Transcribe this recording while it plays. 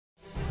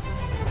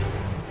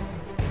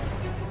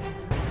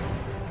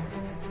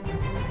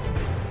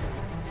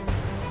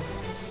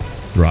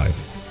Thrive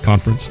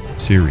Conference,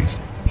 Series,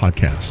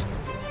 Podcast.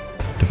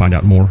 To find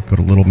out more, go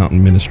to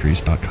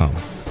littlemountainministries.com.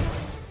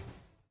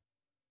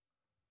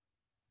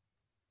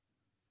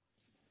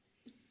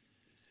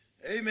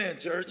 Amen,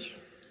 church.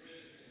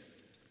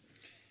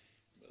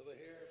 Brother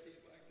Harris,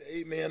 he's like the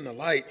amen, the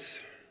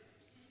lights.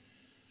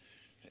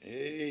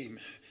 Amen.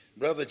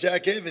 Brother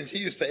Jack Evans, he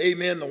used to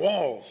amen the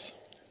walls.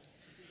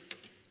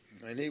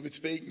 And he would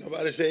speak,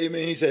 nobody say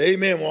amen. He said,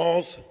 amen,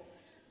 walls.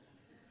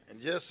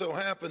 And just so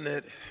happened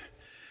that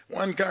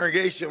one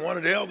congregation, one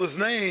of the elders'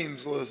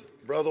 names was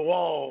Brother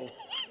Wall.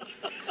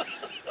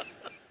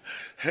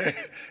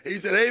 He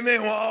said,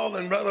 amen, Wall.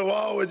 And Brother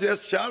Wall would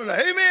just shout out,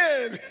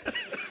 amen.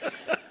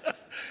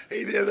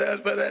 He did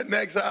that for that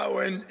next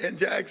hour in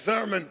Jack's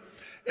sermon.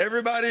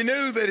 Everybody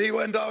knew that he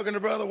wasn't talking to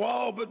Brother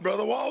Wall, but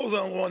Brother Wall was the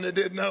only one that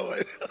didn't know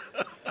it.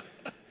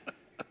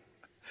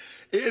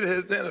 It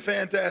has been a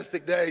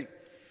fantastic day.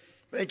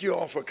 Thank you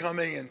all for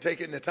coming and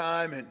taking the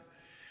time. And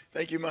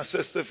thank you, my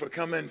sister, for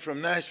coming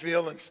from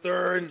Nashville and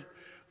stirring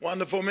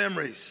wonderful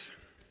memories.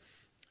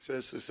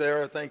 Sister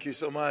Sarah, thank you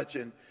so much.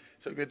 And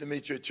so good to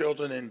meet your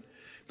children. And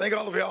thank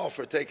all of y'all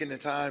for taking the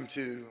time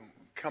to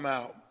come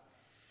out.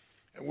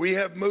 And we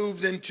have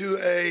moved into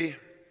a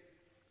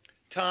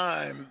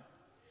time,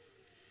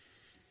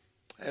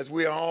 as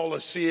we all are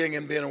seeing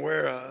and being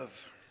aware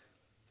of,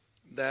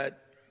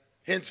 that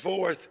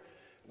henceforth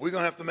we're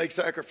going to have to make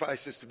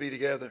sacrifices to be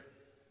together.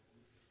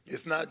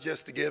 It's not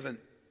just a given.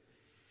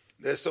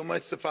 There's so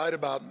much to fight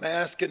about,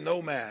 mask and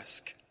no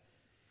mask.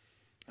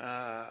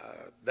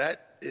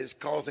 That is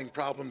causing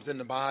problems in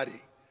the body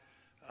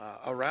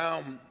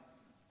around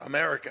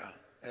America,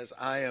 as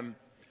I am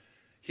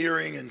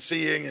hearing and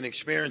seeing and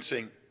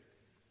experiencing.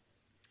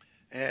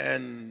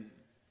 And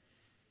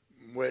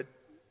with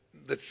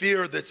the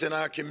fear that's in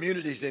our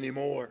communities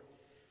anymore,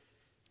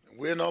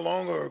 we're no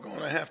longer going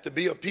to have to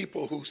be a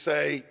people who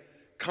say,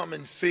 come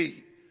and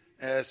see,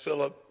 as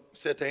Philip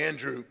said to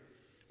Andrew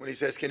when he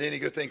says, can any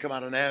good thing come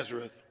out of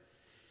Nazareth?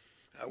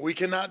 We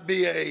cannot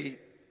be a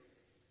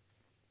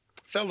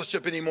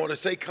fellowship anymore to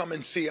say, come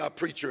and see our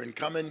preacher and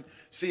come and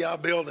see our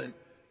building.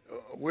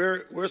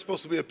 We're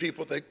supposed to be a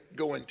people that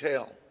go and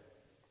tell.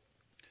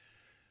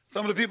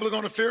 Some of the people are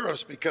going to fear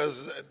us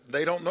because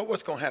they don't know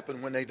what's going to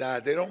happen when they die.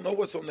 They don't know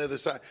what's on the other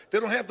side. They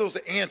don't have those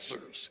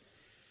answers.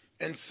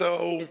 And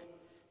so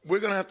we're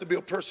going to have to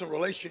build personal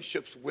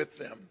relationships with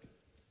them,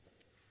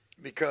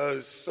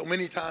 because so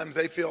many times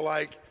they feel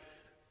like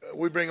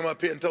we bring them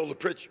up here and told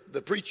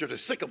the preacher to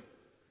sick them.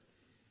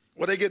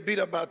 Well, they get beat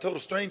up by a total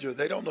stranger.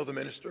 They don't know the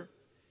minister.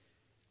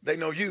 They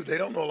know you. They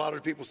don't know a lot of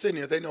the people sitting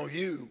here. They know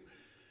you.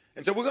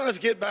 And so we're going to have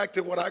to get back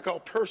to what I call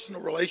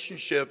personal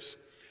relationships,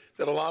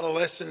 that a lot of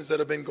lessons that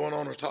have been going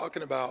on are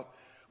talking about,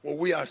 where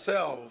we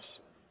ourselves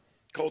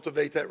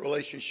cultivate that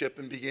relationship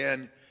and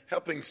begin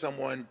helping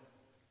someone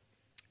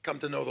come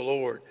to know the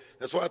Lord.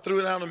 That's why I threw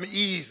it out on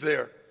ease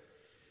there.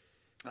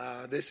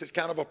 This is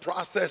kind of a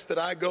process that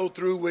I go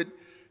through with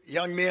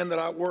young men that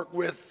I work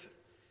with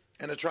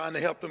and are trying to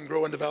help them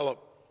grow and develop.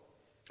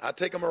 I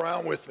take them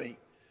around with me.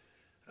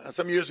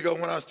 Some years ago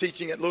when I was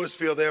teaching at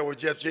Louisville there where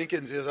Jeff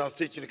Jenkins is, I was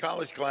teaching a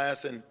college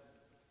class, and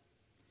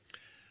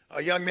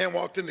a young man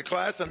walked into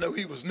class. I know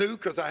he was new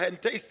because I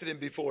hadn't tasted him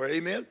before.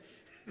 Amen?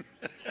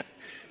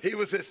 He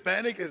was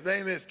Hispanic. His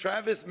name is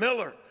Travis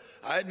Miller.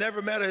 I had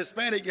never met a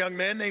Hispanic young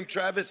man named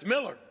Travis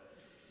Miller.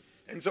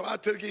 And so I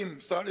took him,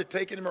 started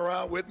taking him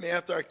around with me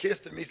after I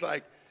kissed him. He's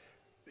like,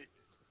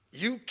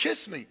 you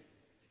kiss me.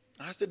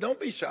 I said, don't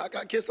be shocked.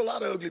 I kiss a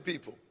lot of ugly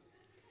people.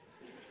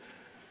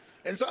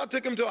 And so I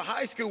took him to a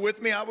high school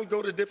with me. I would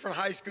go to different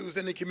high schools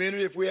in the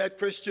community. If we had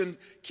Christian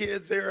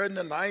kids there in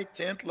the 9th,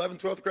 10th, 11th,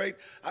 12th grade,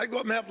 I'd go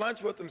up and have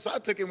lunch with them. So I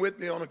took him with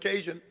me on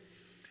occasion.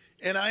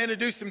 And I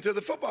introduced him to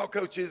the football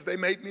coaches. They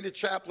made me the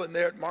chaplain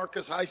there at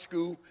Marcus High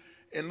School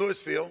in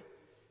Louisville.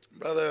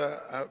 Brother,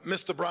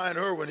 Mr. Brian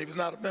Irwin, he was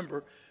not a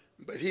member,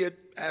 but he had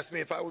asked me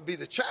if I would be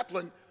the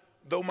chaplain,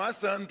 though my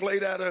son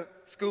played at a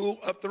school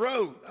up the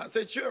road. I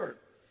said, sure.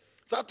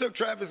 So I took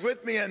Travis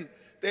with me, and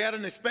they had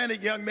an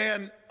Hispanic young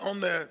man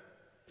on the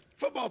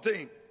football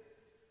team.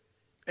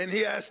 And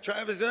he asked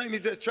Travis his name. He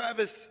said,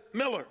 Travis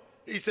Miller.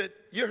 He said,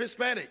 you're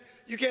Hispanic.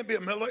 You can't be a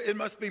Miller. It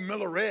must be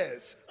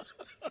Millerez.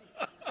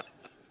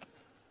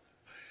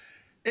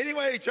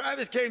 Anyway,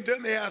 Travis came to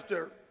me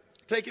after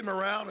taking him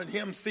around and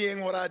him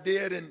seeing what I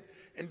did and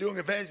doing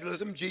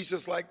evangelism,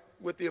 Jesus like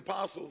with the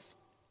apostles.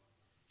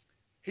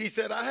 He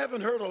said, I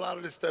haven't heard a lot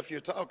of this stuff you're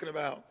talking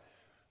about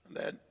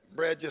that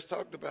Brad just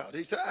talked about.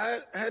 He said, I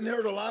hadn't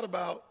heard a lot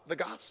about the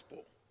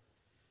gospel.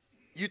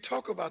 You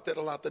talk about that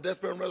a lot, the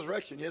death, burial, and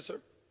resurrection. Yes,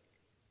 sir.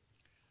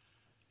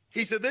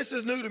 He said, this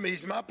is new to me. He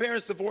said, my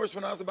parents divorced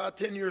when I was about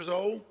 10 years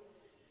old.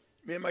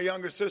 Me and my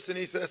younger sister, and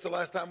he said, that's the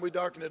last time we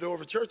darkened the door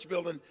of a church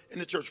building in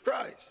the Church of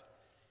Christ.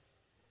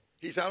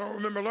 He said, I don't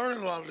remember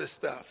learning a lot of this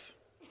stuff.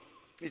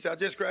 He said, I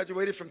just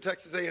graduated from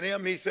Texas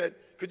A&M. He said,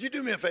 could you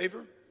do me a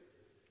favor?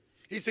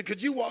 He said,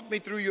 could you walk me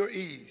through your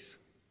E's?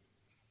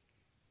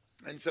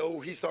 And so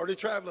he started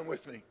traveling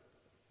with me.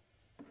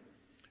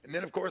 And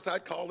then, of course,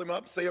 I'd call him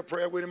up, say a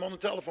prayer with him on the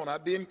telephone.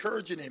 I'd be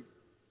encouraging him.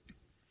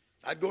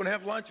 I'd go and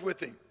have lunch with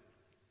him.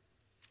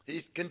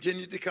 He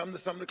continued to come to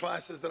some of the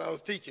classes that I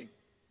was teaching.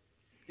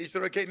 He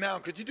said, okay, now,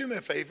 could you do me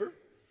a favor?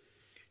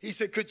 He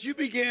said, could you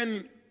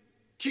begin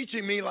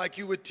teaching me like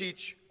you would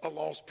teach a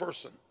lost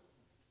person?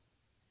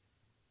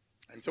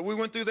 And so we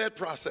went through that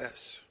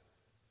process.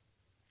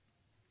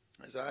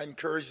 As I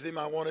encouraged him,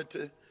 I wanted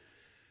to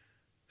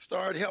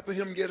start helping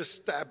him get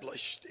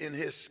established in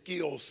his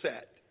skill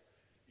set.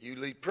 You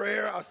lead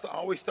prayer. I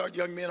always start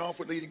young men off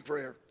with leading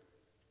prayer.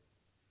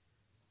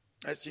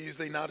 That's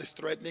usually not as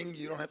threatening.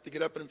 You don't have to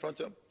get up in front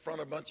of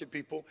a bunch of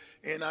people.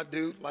 And I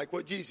do like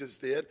what Jesus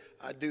did.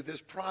 I do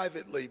this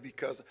privately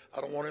because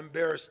I don't want to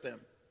embarrass them.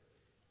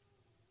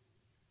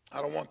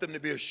 I don't want them to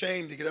be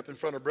ashamed to get up in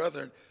front of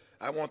brethren.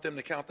 I want them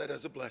to count that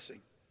as a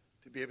blessing,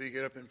 to be able to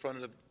get up in front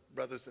of the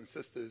brothers and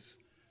sisters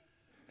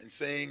and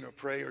sing or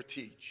pray or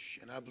teach.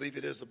 And I believe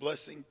it is a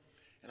blessing,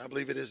 and I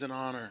believe it is an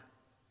honor.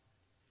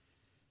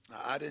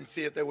 I didn't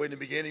see it that way in the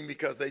beginning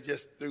because they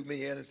just threw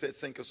me in and said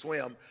sink or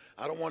swim.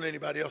 I don't want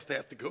anybody else to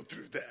have to go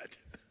through that.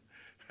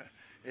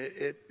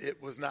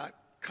 It was not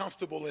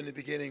comfortable in the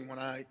beginning when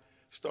I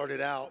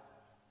started out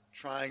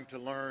trying to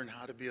learn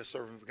how to be a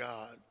servant of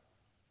God.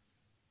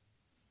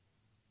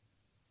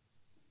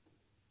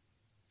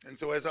 And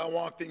so as I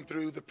walked him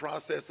through the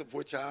process of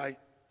which I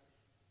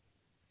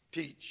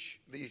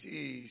teach these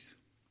E's,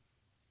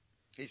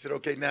 he said,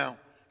 okay, now,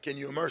 can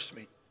you immerse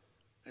me?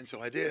 And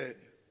so I did.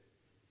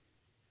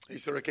 He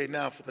said, okay,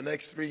 now for the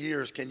next 3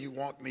 years, can you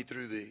walk me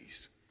through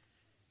these?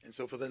 And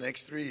so for the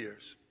next 3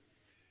 years,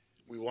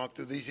 we walked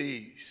through these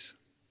E's.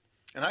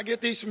 And I get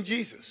these from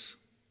Jesus.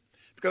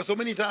 Because so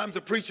many times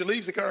a preacher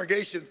leaves the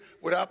congregation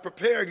without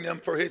preparing them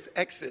for his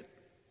exit.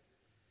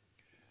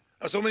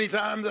 So many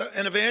times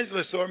an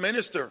evangelist or a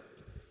minister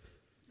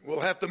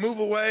will have to move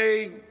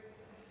away,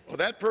 or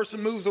that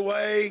person moves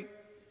away.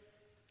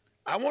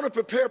 I want to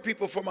prepare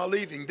people for my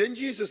leaving. Didn't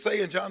Jesus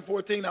say in John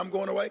 14, I'm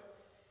going away?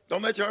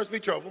 Don't let your hearts be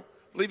troubled.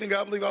 Believe in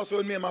God, believe also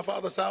in me and my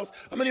Father's house.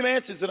 How many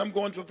mansions that I'm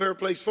going to prepare a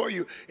place for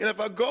you? And if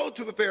I go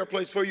to prepare a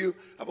place for you,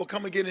 I will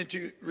come again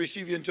to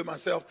receive you into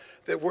myself,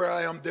 that where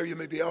I am, there you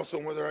may be also,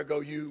 and whether I go,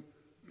 you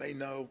may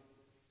know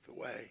the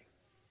way.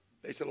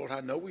 They said, Lord,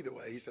 how know we the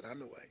way? He said, I'm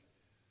the way,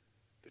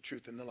 the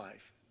truth, and the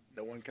life.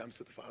 No one comes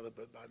to the Father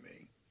but by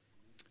me.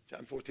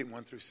 John 14,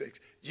 1-6.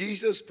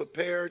 Jesus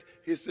prepared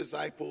his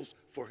disciples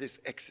for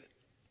his exit.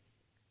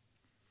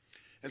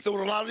 And so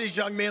with a lot of these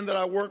young men that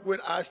I work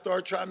with, I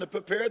start trying to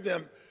prepare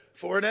them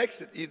for an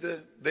exit.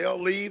 Either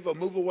they'll leave or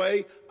move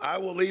away. I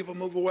will leave or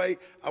move away.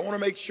 I want to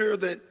make sure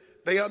that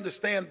they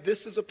understand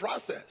this is a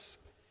process.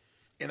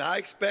 And I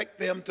expect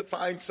them to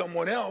find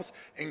someone else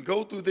and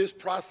go through this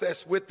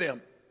process with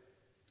them,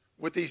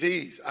 with these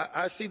E's.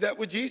 I see that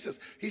with Jesus.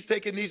 He's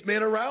taking these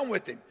men around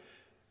with him.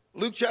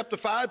 Luke chapter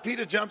 5,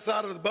 Peter jumps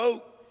out of the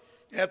boat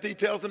after he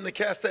tells them to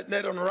cast that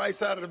net on the right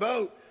side of the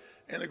boat.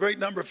 And a great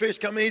number of fish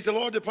come in. He said,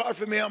 Lord, depart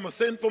from me, I'm a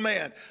sinful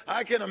man.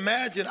 I can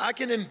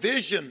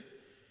envision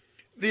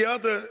the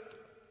other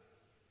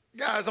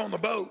guys on the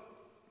boat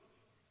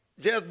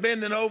just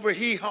bending over,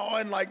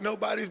 hee-hawing like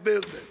nobody's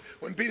business.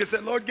 When Peter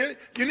said, Lord,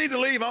 you need to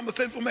leave, I'm a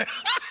sinful man.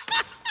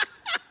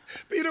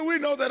 Peter, we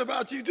know that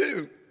about you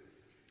too.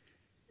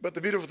 But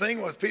the beautiful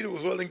thing was Peter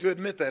was willing to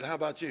admit that. How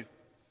about you?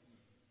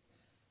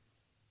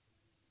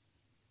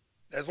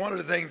 That's one of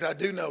the things I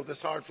do know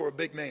that's hard for a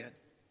big man,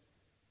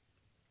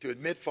 to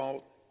admit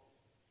fault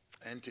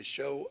and to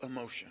show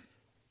emotion.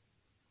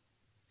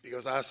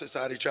 Because our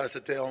society tries to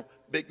tell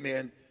big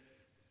men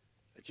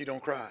that you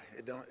don't cry.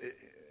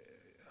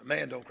 A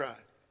man don't cry.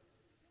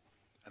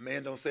 A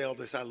man don't say all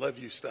this I love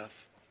you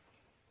stuff.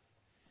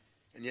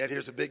 And yet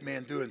here's a big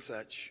man doing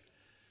such.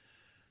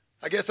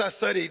 I guess I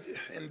studied,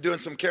 in doing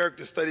some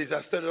character studies,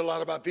 I studied a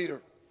lot about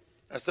Peter.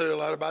 I studied a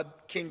lot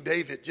about King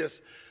David.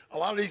 Just a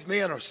lot of these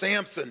men, or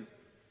Samson,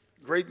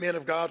 great men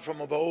of God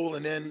from of old,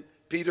 and then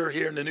Peter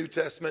here in the New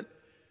Testament,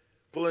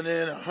 pulling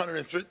in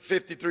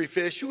 153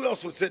 fish. Who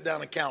else would sit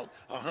down and count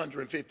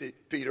 150,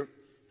 Peter?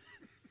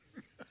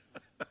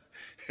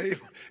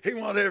 he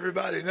wanted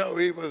everybody to know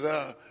he was,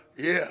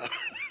 yeah.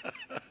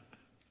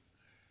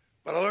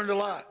 But I learned a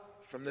lot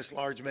from this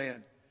large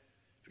man,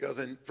 because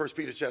in 1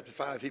 Peter chapter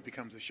 5, he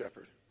becomes a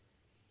shepherd.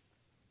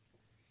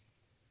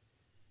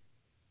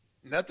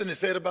 Nothing is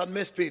said about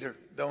Miss Peter.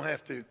 Don't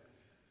have to.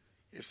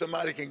 If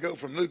somebody can go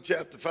from Luke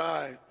chapter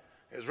 5,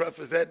 as rough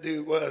as that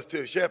dude was,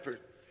 to a shepherd,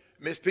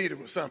 Miss Peter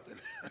was something.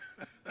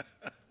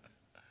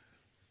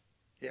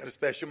 He had a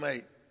special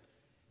mate,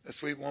 a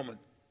sweet woman,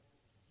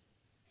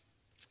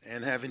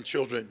 and having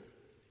children.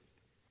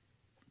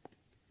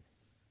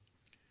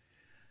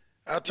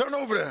 I'll turn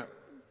over to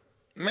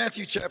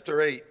Matthew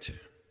chapter 8.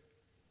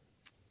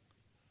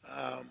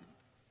 I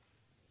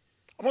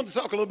want to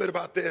talk a little bit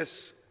about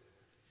this.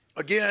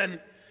 Again,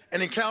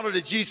 an encounter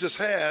that Jesus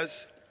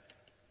has.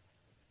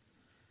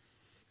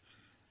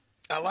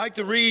 I like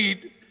to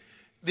read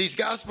these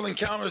gospel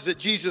encounters that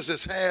Jesus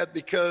has had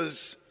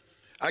because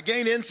I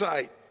gain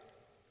insight.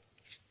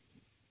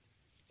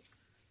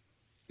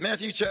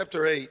 Matthew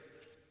chapter 8.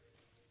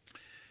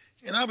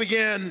 And I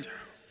began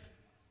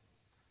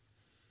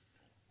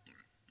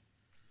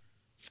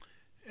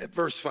at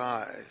verse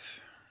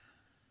 5.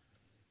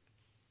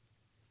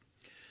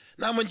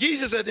 Now, when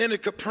Jesus had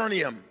entered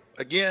Capernaum,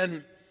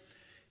 again,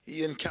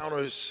 he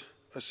encounters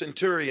a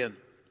centurion.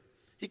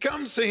 He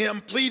comes to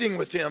him, pleading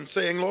with him,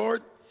 saying,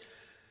 Lord,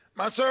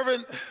 my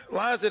servant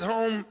lies at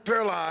home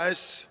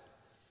paralyzed,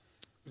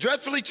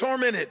 dreadfully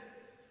tormented.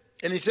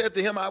 And he said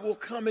to him, I will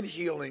come and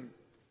heal him.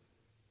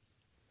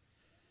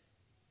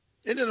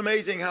 Isn't it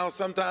amazing how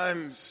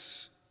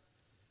sometimes,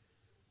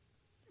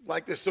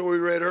 like the story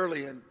we read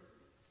earlier in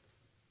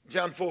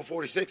John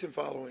 4:46 and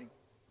following,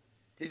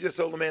 he just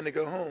told the man to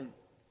go home.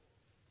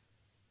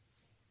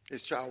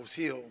 His child was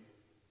healed.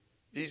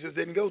 Jesus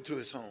didn't go to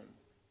his home.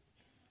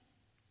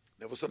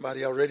 There was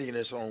somebody already in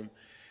his home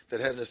that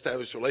had an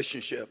established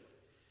relationship.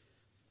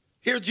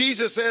 Here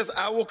Jesus says,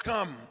 I will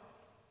come.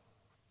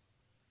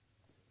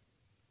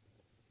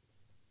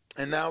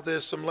 And now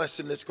there's some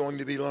lesson that's going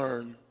to be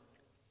learned.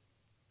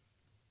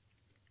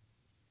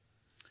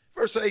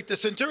 Verse 8, the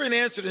centurion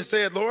answered and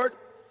said, Lord,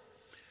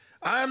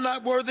 I am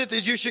not worthy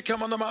that you should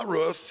come under my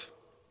roof,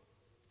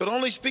 but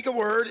only speak a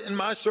word and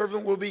my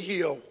servant will be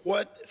healed.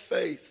 What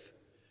faith.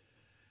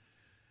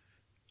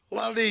 A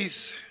lot of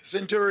these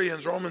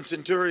centurions, Roman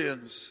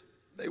centurions,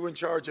 they were in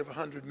charge of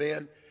 100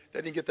 men.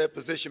 They didn't get that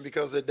position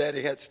because their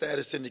daddy had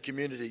status in the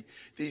community.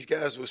 These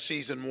guys were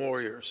seasoned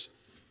warriors.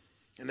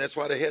 And that's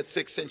why they had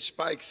 6-inch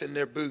spikes in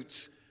their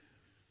boots,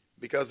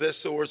 because their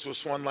swords were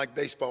swung like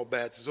baseball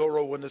bats.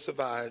 Zorro wouldn't have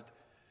survived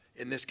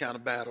in this kind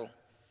of battle.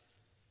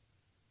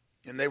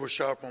 And they were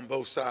sharp on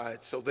both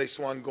sides, so they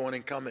swung going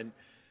and coming.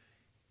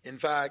 In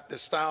fact, the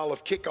style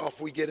of kickoff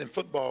we get in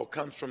football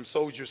comes from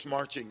soldiers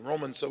marching,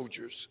 Roman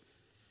soldiers,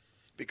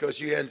 because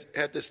you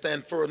had to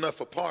stand far enough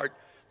apart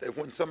that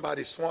when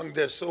somebody swung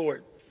their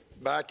sword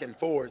back and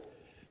forth,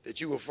 that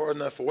you were far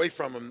enough away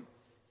from them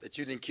that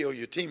you didn't kill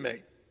your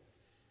teammate.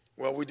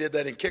 Well, we did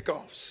that in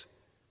kickoffs.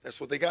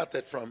 That's what they got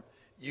that from.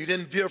 You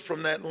didn't veer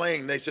from that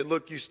lane. They said,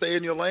 look, you stay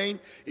in your lane.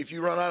 If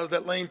you run out of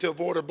that lane to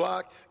avoid a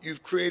block,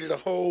 you've created a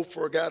hole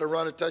for a guy to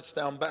run a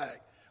touchdown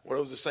back. Well,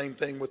 it was the same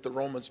thing with the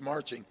Romans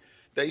marching.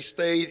 They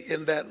stayed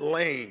in that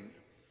lane.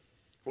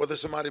 Whether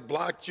somebody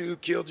blocked you,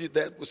 killed you,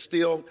 that was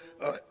still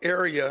an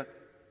area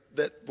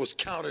that was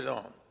counted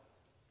on.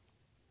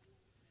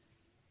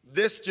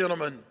 This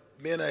gentleman,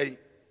 being a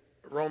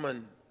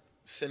Roman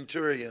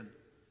centurion,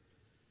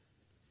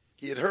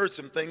 he had heard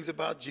some things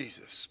about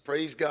Jesus.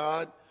 Praise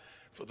God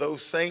for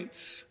those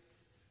saints,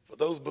 for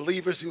those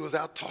believers who was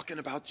out talking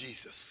about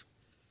Jesus.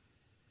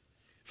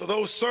 For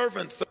those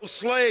servants, those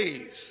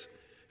slaves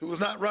who was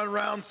not running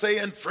around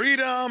saying,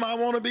 freedom, I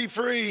want to be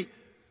free.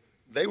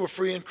 They were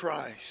free in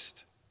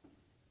Christ.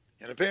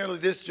 And apparently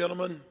this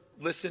gentleman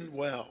listened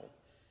well.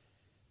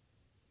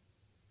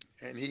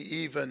 And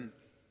he even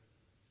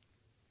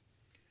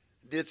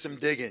did some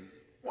digging.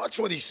 Watch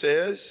what he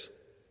says.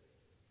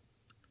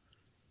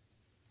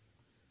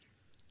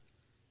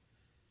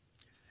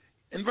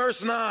 In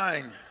verse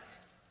 9,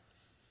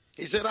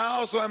 he said, I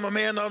also am a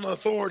man under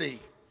authority,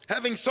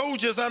 having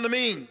soldiers under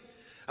me.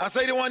 I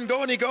say to one,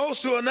 go, and he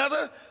goes, to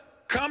another,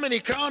 come, and he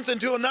comes,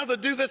 and to another,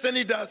 do this, and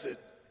he does it.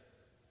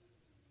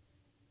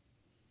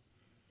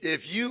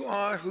 If you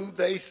are who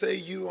they say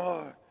you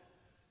are,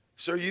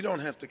 sir, you don't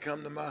have to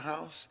come to my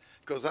house,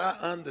 because I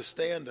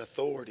understand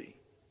authority.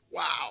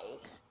 Wow.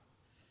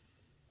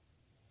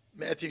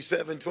 Matthew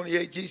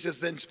 7:28,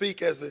 Jesus didn't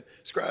speak as the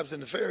scribes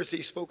and the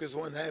Pharisees, spoke as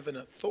one having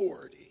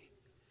authority.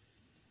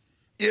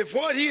 If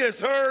what he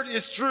has heard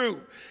is true,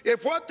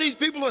 if what these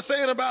people are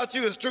saying about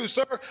you is true,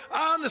 sir,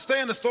 I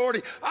understand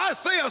authority. I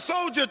say a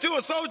soldier to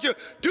a soldier,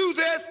 do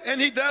this,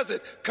 and he does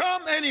it.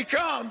 Come, and he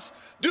comes.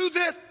 Do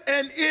this,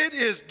 and it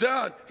is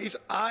done.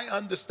 I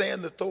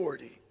understand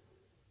authority.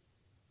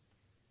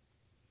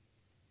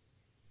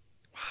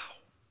 Wow.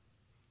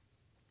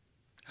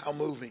 How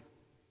moving.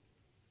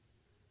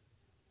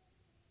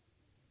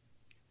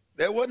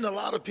 There wasn't a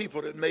lot of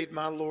people that made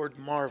my Lord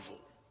marvel.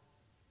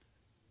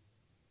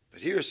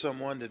 But here's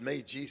someone that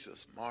made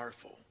Jesus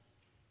marvel.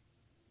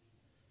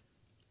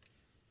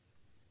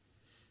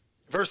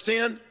 Verse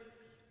 10,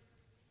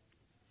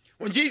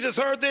 when Jesus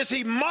heard this,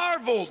 he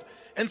marveled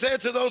and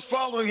said to those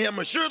following him,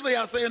 assuredly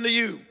I say unto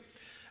you,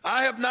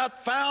 I have not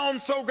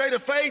found so great a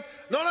faith,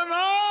 not in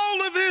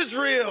all of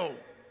Israel.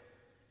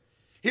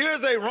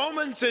 Here's a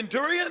Roman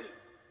centurion,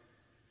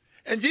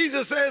 and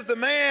Jesus says the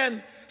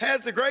man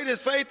has the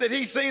greatest faith that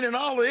he's seen in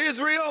all of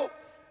Israel.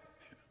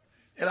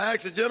 And I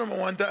asked a gentleman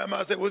one time,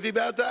 I said, was he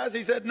baptized?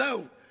 He said,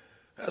 no.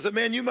 I said,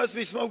 man, you must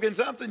be smoking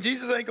something.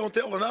 Jesus ain't going to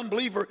tell an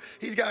unbeliever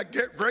he's got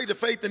greater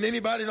faith than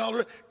anybody in all the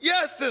world.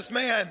 Yes, this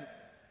man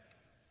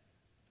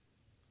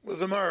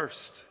was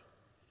immersed.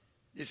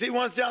 You see,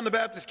 once John the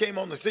Baptist came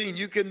on the scene,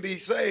 you couldn't be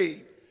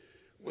saved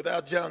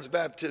without John's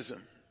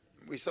baptism.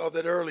 We saw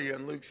that earlier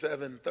in Luke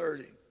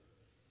 7:30.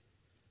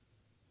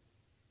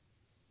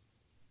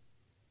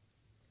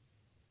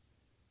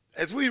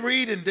 As we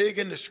read and dig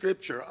into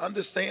Scripture,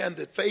 understand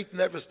that faith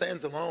never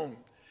stands alone.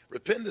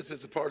 Repentance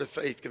is a part of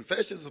faith.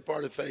 Confession is a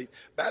part of faith.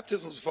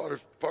 Baptism is a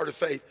part of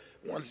faith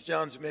once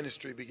John's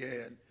ministry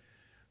began.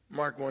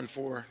 Mark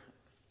 1:4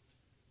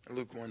 and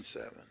Luke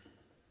 1:7.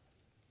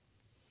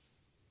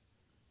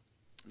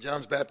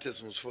 John's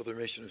baptism was for the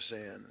remission of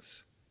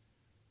sins.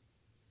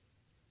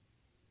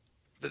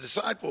 The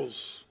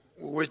disciples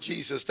were with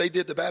Jesus. They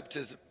did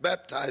the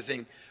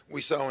baptizing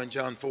we saw in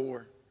John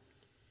 4.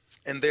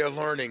 And they're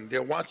learning.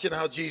 They're watching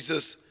how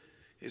Jesus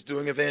is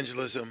doing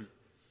evangelism.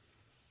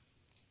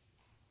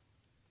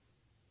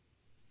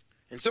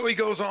 And so he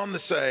goes on to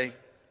say,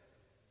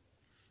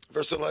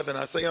 verse 11,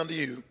 I say unto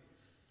you,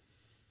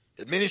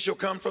 that many shall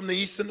come from the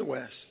east and the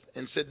west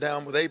and sit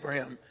down with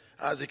Abraham,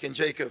 Isaac, and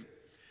Jacob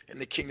in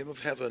the kingdom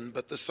of heaven.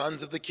 But the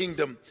sons of the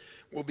kingdom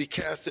will be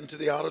cast into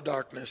the outer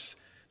darkness.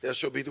 There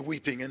shall be the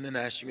weeping and the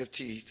gnashing of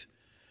teeth.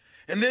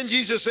 And then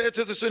Jesus said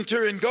to the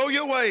centurion, go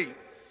your way,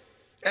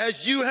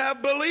 as you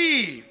have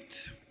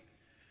believed.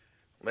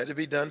 Let it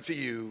be done for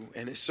you.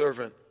 And his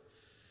servant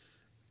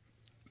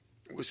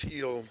was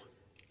healed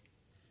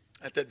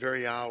at that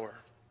very hour.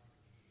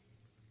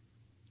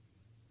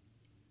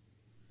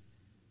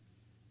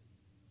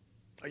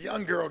 A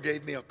young girl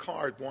gave me a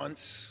card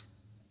once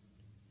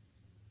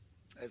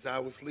as I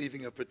was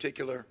leaving a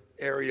particular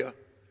area.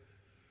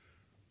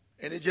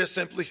 And it just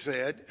simply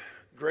said,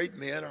 great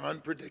men are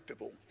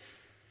unpredictable.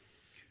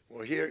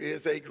 Well, here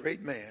is a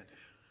great man.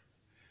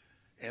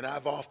 And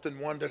I've often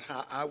wondered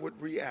how I would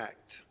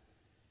react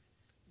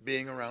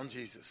being around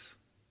Jesus,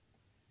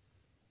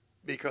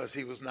 because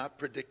he was not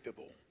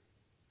predictable.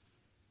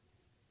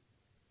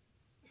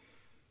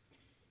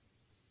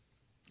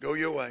 Go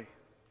your way.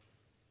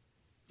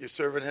 Your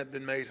servant had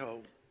been made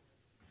whole.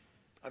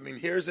 I mean,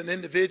 here's an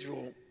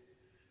individual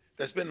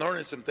that's been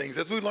learning some things.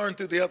 As we learned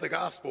through the other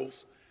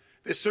Gospels,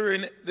 this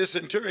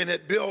centurion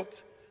had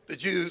built the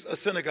Jews a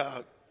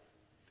synagogue.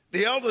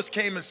 The elders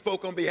came and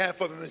spoke on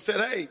behalf of him and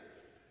said, hey,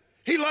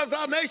 he loves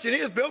our nation. He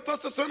has built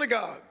us a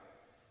synagogue.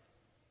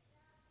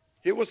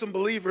 Here were some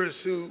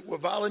believers who were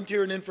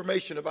volunteering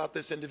information about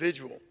this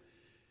individual.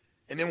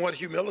 And in what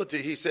humility,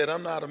 he said,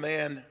 I'm not a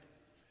man.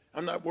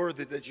 I'm not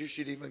worthy that you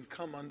should even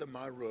come under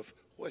my roof.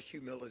 What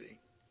humility.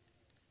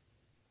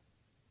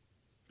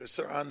 But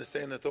sir, I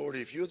understand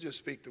authority. If you'll just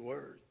speak the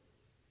word,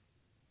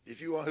 if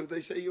you are who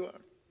they say you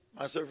are,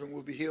 my servant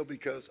will be healed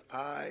because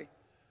I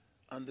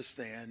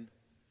understand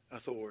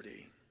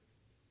authority.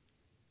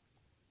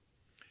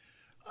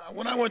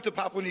 When I went to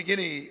Papua New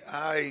Guinea,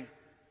 I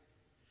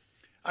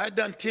had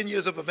done 10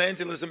 years of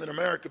evangelism in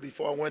America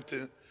before I went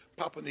to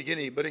Papua New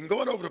Guinea. But in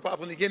going over to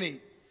Papua New Guinea,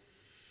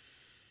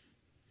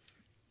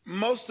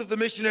 most of the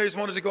missionaries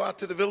wanted to go out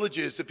to the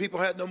villages. The people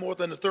had no more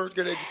than a third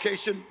grade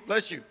education.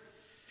 Bless you.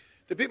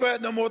 The people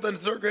had no more than a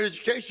third grade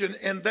education,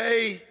 and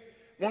they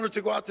wanted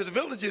to go out to the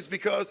villages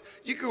because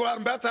you could go out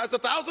and baptize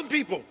 1,000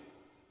 people.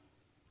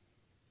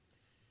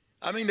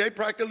 I mean, they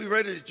practically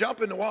ready to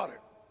jump in the water.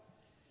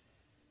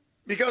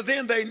 Because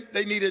then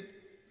they needed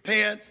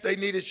pants, they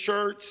needed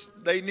shirts,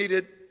 they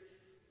needed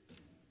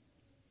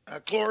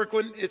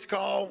chloroquine, it's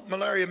called,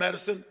 malaria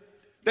medicine.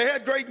 They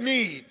had great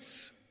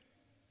needs.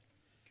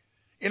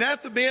 And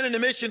after being in the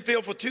mission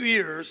field for 2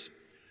 years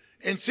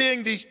and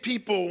seeing these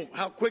people,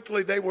 how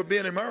quickly they were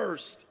being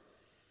immersed,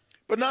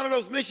 but none of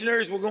those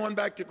missionaries were going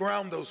back to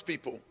ground those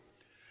people.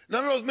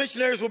 None of those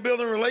missionaries were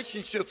building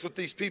relationships with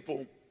these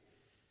people.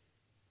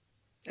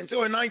 And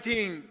so in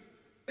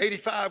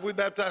 1985, we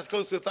baptized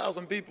close to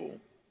 1,000 people.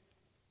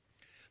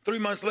 3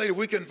 months later,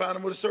 we couldn't find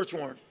them with a search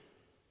warrant.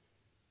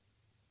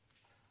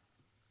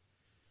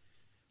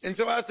 And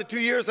so after 2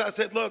 years, I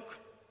said, look,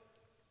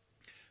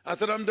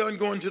 I'm done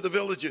going to the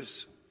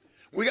villages.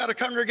 We got a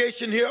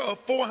congregation here of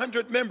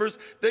 400 members.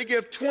 They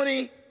give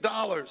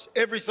 $20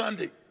 every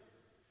Sunday.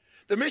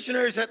 The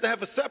missionaries had to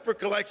have a separate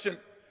collection,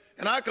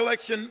 and our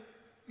collection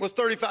was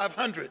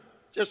 $3,500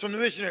 just from the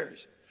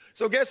missionaries.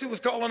 So guess who was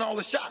calling all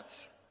the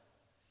shots?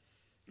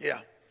 Yeah,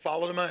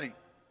 follow the money.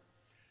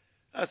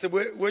 I said,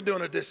 we're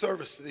doing a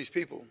disservice to these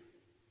people.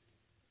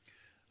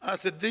 I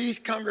said, these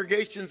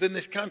congregations in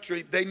this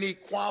country, they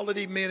need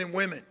quality men and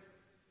women.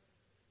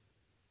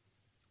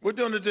 We're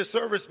doing a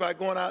disservice by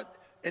going out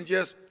and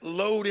just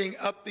loading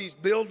up these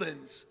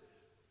buildings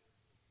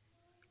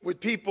with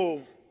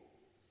people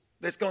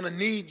that's going to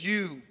need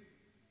you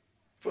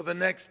for the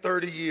next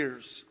 30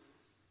 years.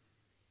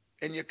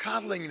 And you're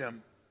coddling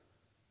them.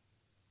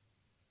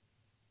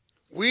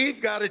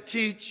 We've got to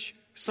teach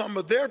some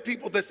of their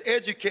people that's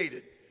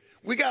educated.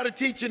 We got to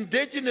teach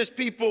indigenous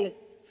people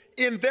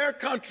in their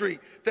country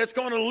that's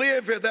going to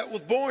live here, that was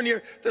born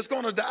here, that's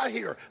going to die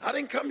here. I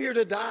didn't come here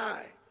to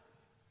die.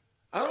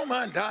 I don't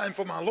mind dying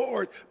for my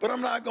Lord, but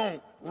I'm not going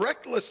to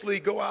recklessly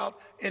go out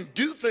and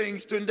do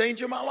things to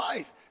endanger my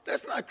life.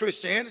 That's not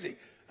Christianity.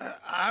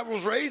 I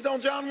was raised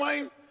on John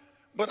Wayne,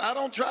 but I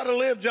don't try to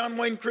live John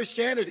Wayne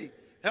Christianity.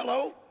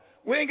 Hello?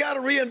 We ain't got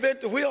to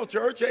reinvent the wheel,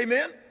 church.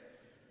 Amen?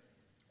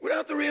 We don't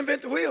have to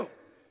reinvent the wheel.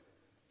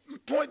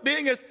 Point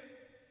being is,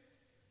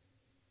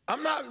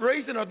 I'm not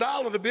raising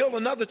 $1 to build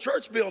another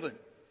church building.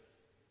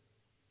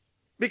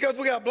 Because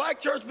we got black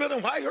church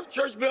building, white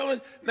church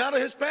building, now the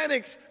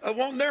Hispanics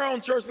want their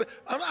own church building.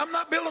 I'm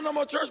not building no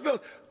more church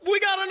buildings. We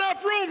got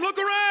enough room. Look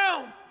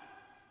around.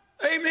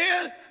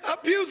 Amen. Our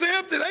pews are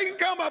empty. They can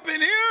come up in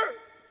here.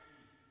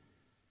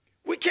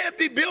 We can't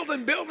be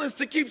building buildings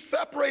to keep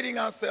separating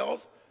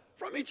ourselves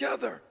from each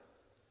other.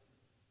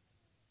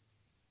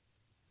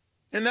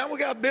 And now we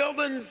got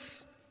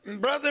buildings and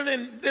brethren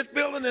in this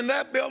building and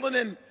that building,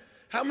 and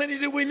how many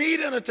do we need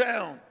in a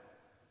town?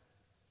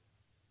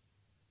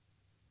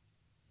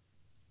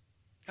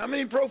 How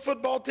many pro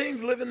football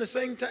teams live in the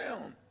same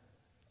town?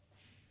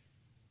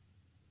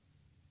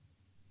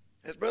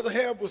 As Brother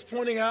Harrop was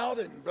pointing out,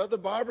 and Brother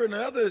Barber and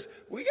others,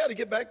 we got to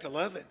get back to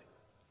loving.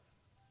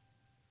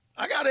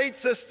 I got 8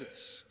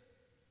 sisters.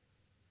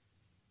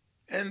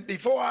 And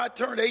before I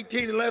turned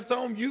 18 and left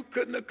home, you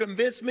couldn't have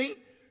convinced me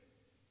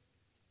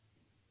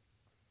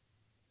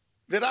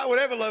that I would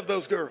ever love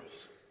those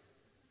girls.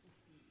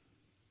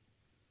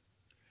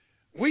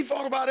 We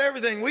thought about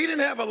everything. We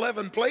didn't have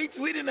 11 plates.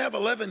 We didn't have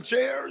 11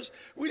 chairs.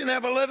 We didn't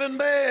have 11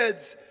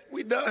 beds.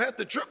 We had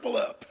to triple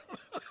up.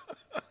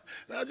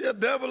 Not just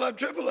double up,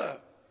 triple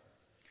up.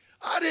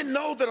 I didn't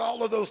know that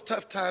all of those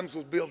tough times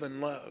was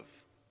building love.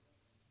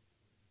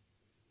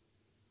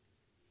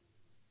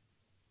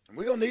 And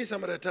we're going to need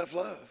some of that tough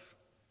love.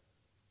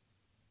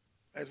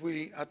 As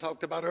I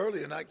talked about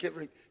earlier, not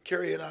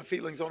carrying our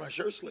feelings on our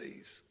shirt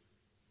sleeves.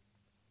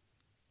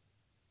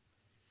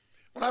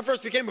 When I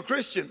first became a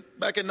Christian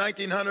back in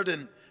 1900,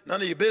 and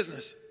none of your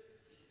business,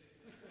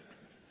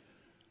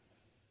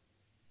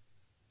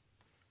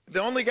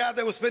 the only guy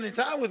that was spending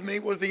time with me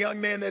was the young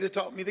man that had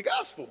taught me the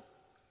gospel.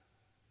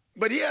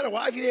 But he had a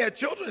wife and he had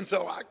children,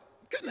 so I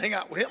couldn't hang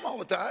out with him all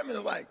the time. And it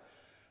was like,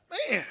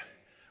 man,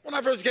 when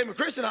I first became a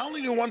Christian, I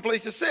only knew one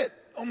place to sit,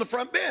 on the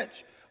front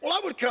bench. Well, I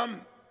would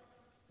come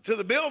to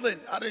the building.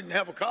 I didn't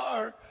have a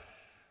car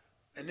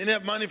and didn't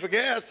have money for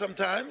gas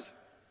sometimes.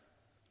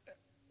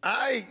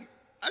 I'd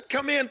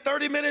come in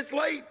 30 minutes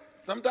late,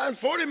 sometimes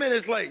 40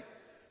 minutes late.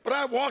 But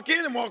I'd walk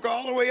in and walk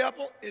all the way up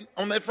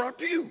on that front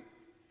pew.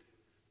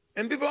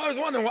 And people always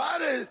wonder, why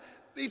do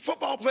these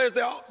football players,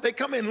 they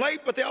come in late,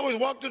 but they always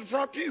walk to the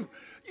front pew?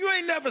 You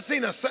ain't never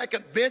seen a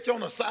second bench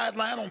on a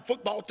sideline on a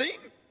football team.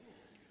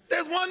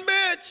 There's one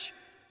bench.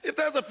 If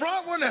there's a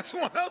front one, that's the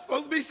one I'm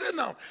supposed to be sitting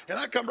on. And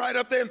I come right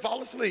up there and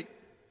fall asleep.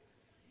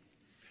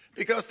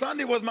 Because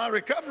Sunday was my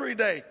recovery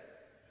day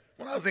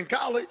when I was in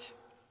college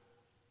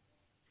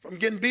from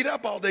getting beat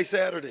up all day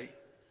Saturday.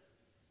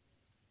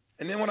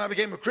 And then when I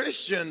became a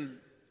Christian,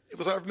 it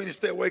was hard for me to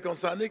stay awake on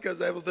Sunday because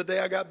that was the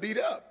day I got beat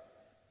up.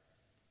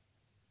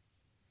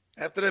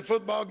 After that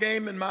football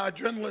game and my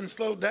adrenaline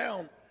slowed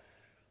down,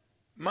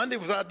 Monday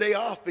was our day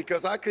off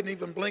because I couldn't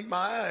even blink my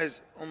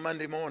eyes on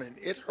Monday morning.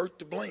 It hurt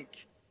to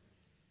blink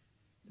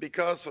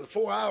because for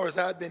 4 hours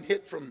I'd been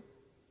hit from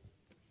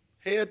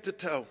head to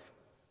toe.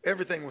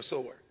 Everything was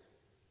sore.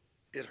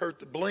 It hurt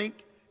to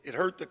blink. It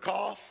hurt to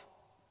cough.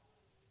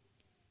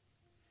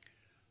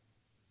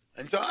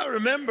 And so I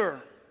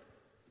remember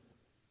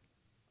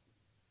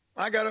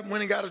I got up and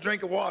went and got a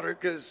drink of water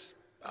because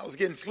I was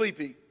getting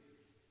sleepy.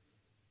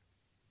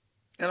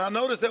 And I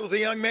noticed there was a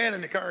young man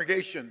in the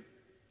congregation.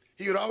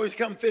 He would always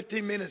come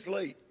 15 minutes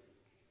late.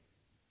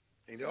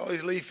 He'd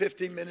always leave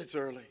 15 minutes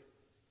early.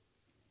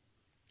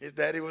 His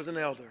daddy was an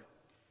elder,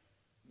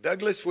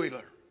 Douglas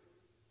Wheeler.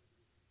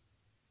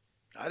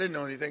 I didn't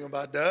know anything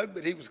about Doug,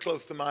 but he was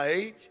close to my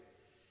age.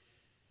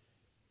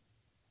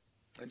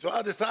 And so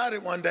I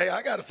decided one day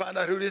I got to find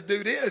out who this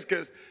dude is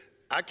because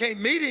I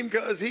can't meet him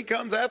because he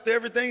comes after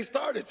everything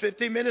started,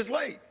 15 minutes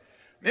late.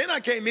 Then I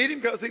can't meet him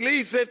because he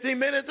leaves 15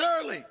 minutes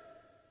early.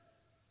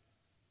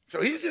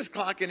 So he was just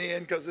clocking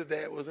in because his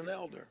dad was an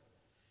elder.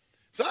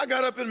 So I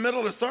got up in the middle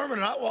of the sermon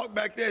and I walked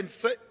back there and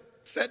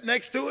sat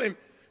next to him.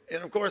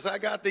 And of course I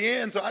got the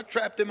end, so I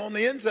trapped him on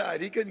the inside.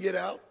 He couldn't get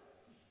out.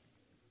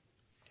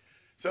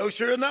 So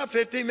sure enough,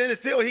 15 minutes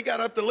till, he got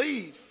up to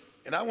leave.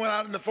 And I went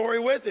out in the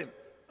foyer with him.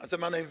 I said,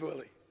 my name's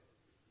Willie.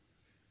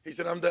 He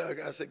said, I'm Doug.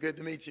 I said, good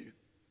to meet you.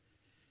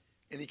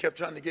 And he kept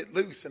trying to get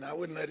loose, and I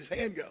wouldn't let his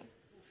hand go.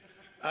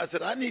 I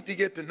said, I need to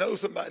get to know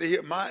somebody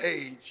here my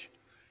age.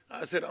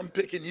 I said, I'm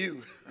picking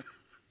you.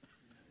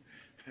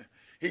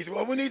 He said,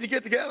 well, we need to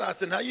get together. I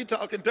said, now you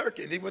talking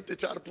turkey. And he went to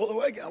try to pull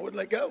away. I wouldn't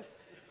let go.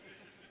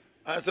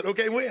 I said,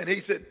 okay, when? He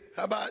said,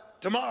 how about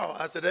tomorrow?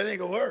 I said, that ain't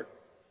going to work.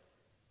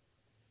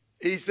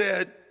 He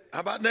said,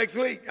 how about next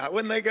week? I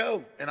wouldn't let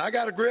go. And I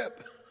got a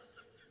grip.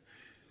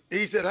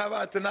 He said, how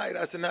about tonight?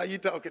 I said, now you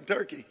talking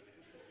turkey.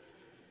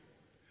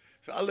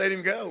 So I let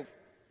him go.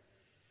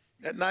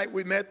 That night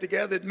we met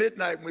together at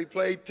midnight and we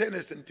played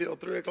tennis until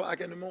 3 o'clock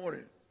in the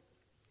morning.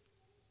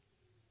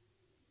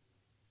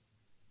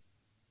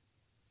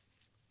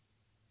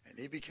 And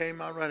he became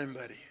my running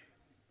buddy,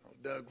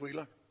 old Doug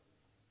Wheeler.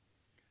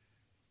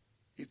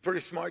 He's a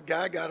pretty smart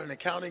guy, got an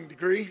accounting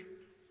degree.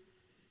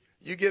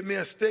 You give me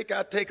a stick,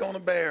 I take on a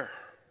bear.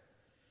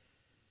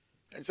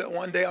 And so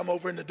one day I'm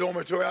over in the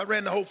dormitory. I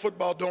ran the whole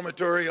football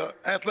dormitory,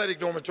 athletic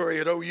dormitory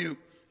at OU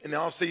in the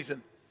off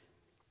season.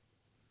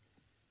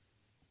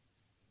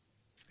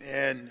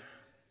 And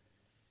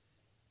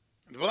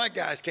the black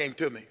guys came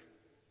to me.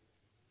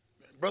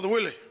 Brother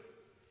Willie.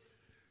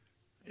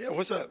 Yeah,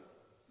 what's up?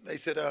 They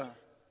said,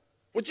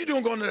 what you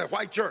doing going to that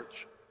white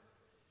church?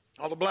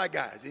 All the black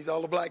guys. These are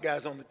all the black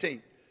guys on the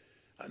team.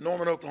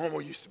 Norman,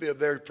 Oklahoma used to be a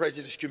very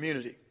prejudiced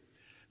community.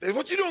 They said,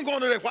 what you doing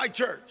going to that white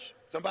church?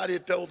 Somebody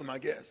had told them, I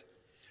guess.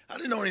 I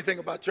didn't know anything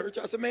about church.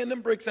 I said, man,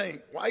 them bricks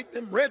ain't white,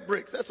 them red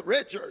bricks. That's a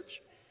red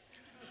church.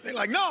 They're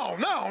like, no.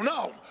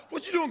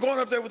 What you doing going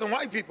up there with the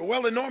white people?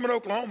 Well, in Norman,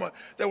 Oklahoma,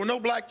 there were no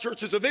black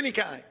churches of any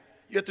kind.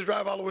 You had to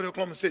drive all the way to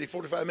Oklahoma City,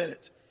 45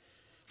 minutes.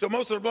 So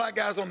most of the black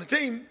guys on the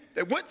team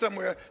that went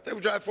somewhere, they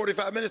would drive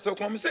 45 minutes to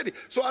Oklahoma City.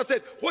 So I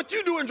said, what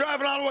you doing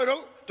driving all the way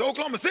to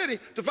Oklahoma City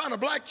to find a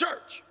black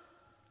church?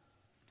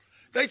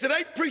 They said,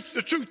 they preach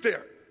the truth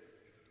there.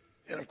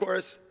 And of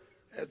course,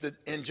 as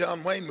in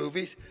John Wayne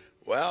movies,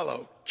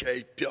 well,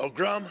 okay,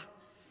 Pilgrim.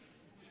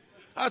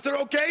 I said,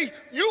 okay,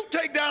 you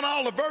take down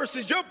all the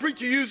verses your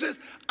preacher uses.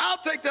 I'll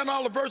take down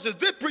all the verses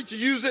this preacher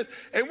uses,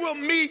 and we'll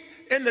meet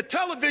in the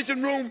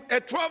television room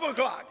at 12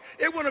 o'clock.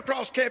 It went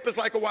across campus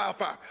like a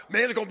wildfire.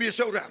 Man, it's going to be a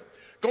showdown.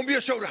 Going to be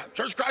a showdown.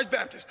 Church of Christ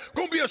Baptist.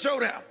 Going to be a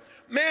showdown.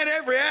 Man,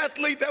 every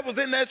athlete that was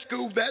in that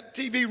school, that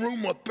TV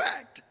room was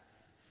packed.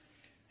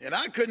 And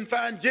I couldn't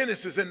find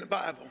Genesis in the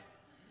Bible.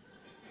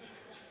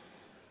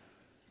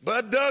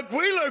 But Doug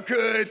Wheeler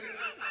could.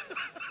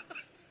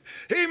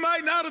 He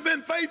might not have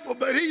been faithful,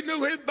 but he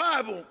knew his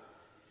Bible.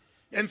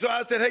 And so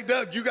I said, hey,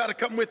 Doug, you got to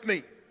come with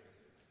me.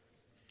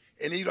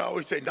 And he'd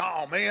always say,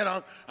 no, man,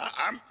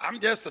 I'm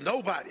just a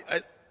nobody.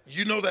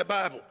 You know that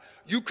Bible.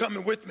 You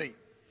coming with me.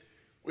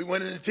 We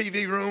went in the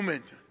TV room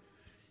and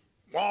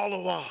wall to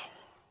wall,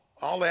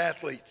 all the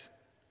athletes.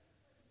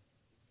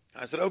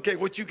 I said, okay,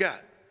 what you got?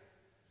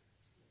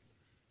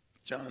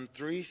 John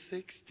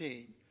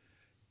 3:16,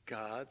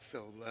 God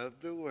so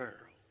loved the world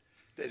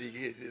that he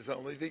gave his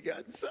only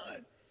begotten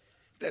son,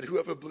 that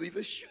whoever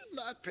believeth should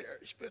not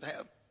perish, but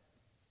have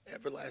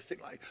everlasting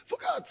life. For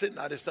God sent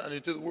not his son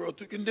into the world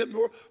to condemn the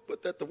world,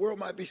 but that the world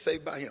might be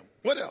saved by him.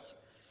 What else?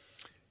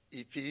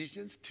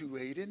 Ephesians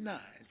 2:8-9.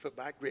 For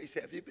by grace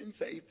have you been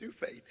saved through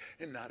faith,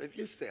 and not of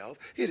yourself.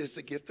 It is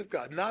the gift of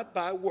God, not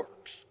by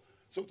works,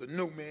 so that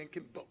no man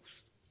can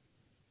boast.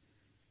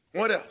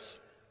 What else?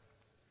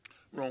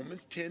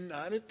 Romans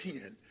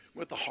 10:9-10.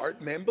 With the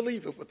heart man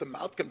believeth, with the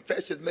mouth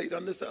confession made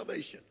unto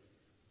salvation.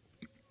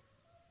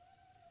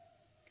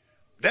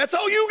 That's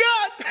all you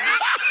got?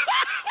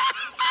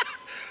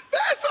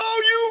 That's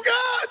all you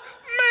got?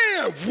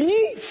 Man,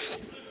 woof.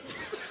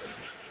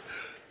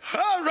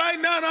 I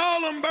write down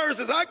all them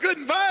verses. I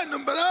couldn't find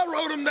them, but I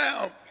wrote them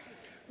down.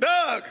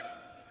 Doug,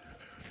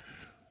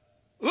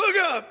 look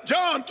up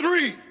John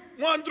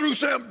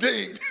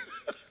 3:1-17.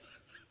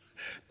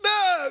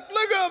 Doug,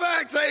 look up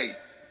Acts 8.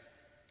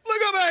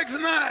 Look up Acts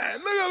 9.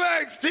 Look up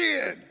Acts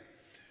 10.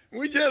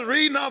 We just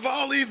reading off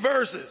all these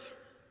verses.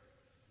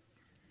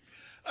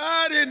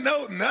 I didn't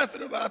know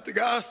nothing about the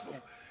gospel.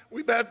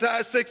 We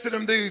baptized 6 of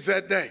them dudes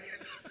that day.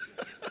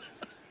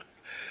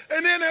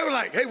 And then they were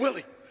like, hey,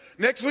 Willie,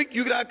 next week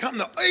you got to come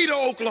to Ada,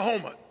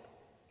 Oklahoma.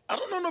 I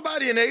don't know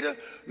nobody in Ada.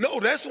 No,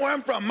 that's where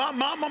I'm from. My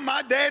mama,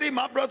 my daddy,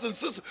 my brothers and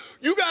sisters.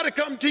 You got to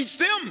come teach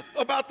them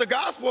about the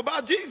gospel,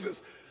 about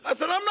Jesus. I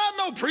said, I'm not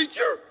no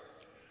preacher.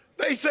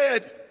 They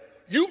said,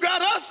 you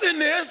got us in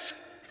this.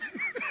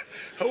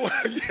 Well,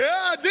 yeah,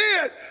 I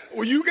did.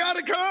 Well, you got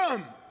to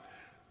come.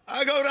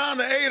 I go down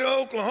to Ada,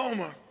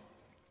 Oklahoma.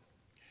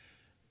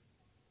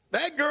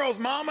 That girl's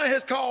mama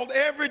has called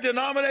every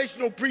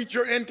denominational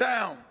preacher in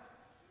town.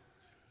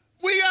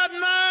 We got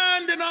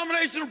 9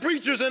 denominational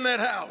preachers in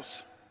that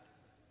house.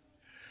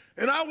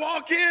 And I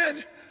walk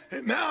in,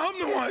 and now I'm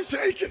the one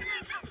shaking.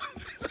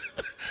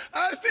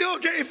 I still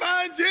can't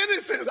find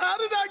Genesis. How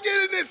did I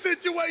get in this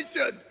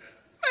situation?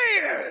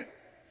 Man.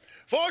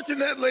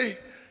 Fortunately,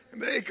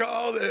 they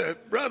called a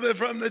brother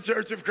from the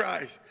Church of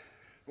Christ.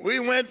 We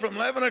went from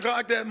 11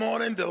 o'clock that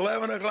morning to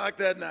 11 o'clock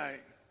that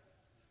night.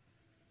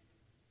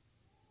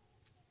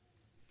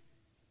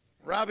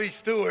 Robbie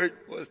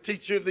Stewart was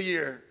Teacher of the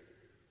Year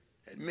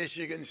at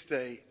Michigan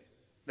State.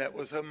 That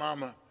was her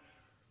mama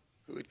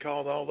who had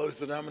called all those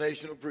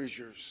denominational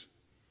preachers.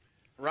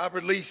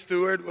 Robert Lee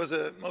Stewart was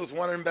the most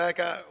wanted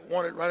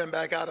running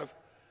back out of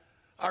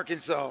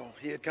Arkansas.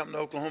 He had come to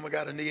Oklahoma,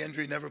 got a knee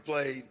injury, never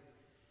played.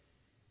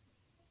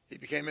 He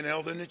became an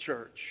elder in the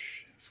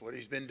church. That's what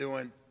he's been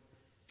doing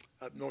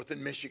up north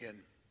in Michigan.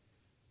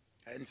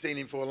 I hadn't seen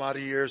him for a lot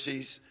of years.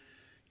 He's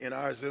in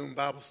our Zoom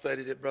Bible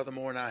study that Brother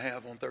Moore and I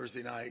have on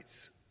Thursday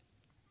nights.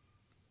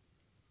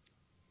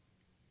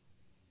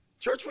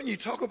 Church, when you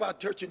talk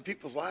about touching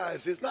people's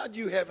lives, it's not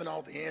you having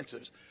all the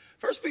answers.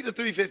 1 Peter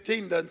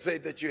 3:15 doesn't say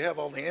that you have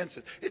all the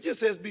answers. It just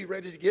says be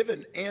ready to give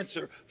an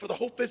answer for the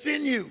hope that's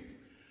in you.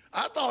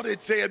 I thought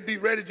it said be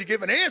ready to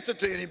give an answer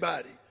to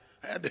anybody.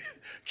 I had to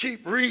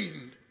keep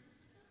reading.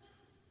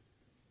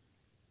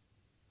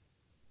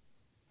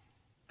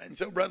 And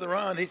so Brother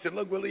Ron, he said,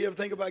 look, will you ever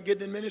think about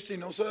getting in ministry?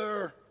 No,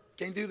 sir,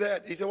 can't do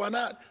that. He said, why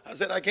not? I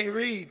said, I can't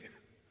read.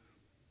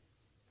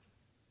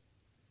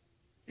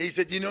 He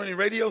said, do you know any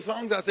radio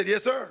songs? I said,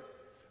 yes, sir.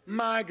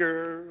 My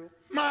girl,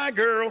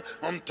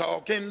 I'm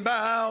talking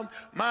about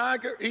my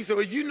girl. He said,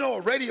 well, if you know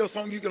a radio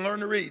song, you can learn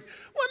to read.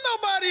 Well,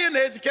 nobody in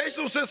the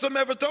educational system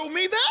ever told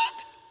me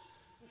that.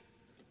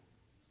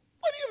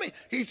 What do you mean?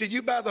 He said,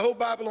 you buy the whole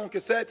Bible on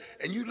cassette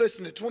and you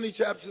listen to 20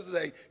 chapters a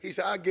day. He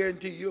said, I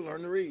guarantee you'll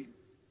learn to read.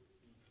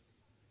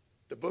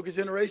 The book of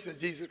generation of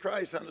Jesus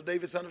Christ, son of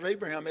David, son of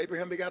Abraham.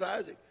 Abraham begot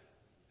Isaac.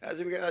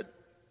 Isaac begot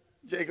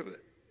Jacob,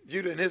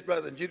 Judah and his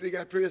brother. And Judah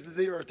begot Perez and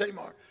Zerah or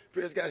Tamar.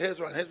 Perez got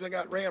Hezron. Hezron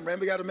begot Ram. Ram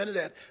begot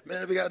Amminadab.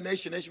 Amminadab begot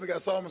Nation. Nation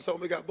begot Solomon.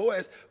 Solomon begot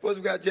Boaz. Boaz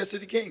begot Jesse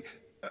the king.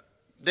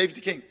 David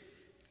the king.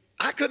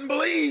 I couldn't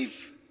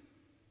believe,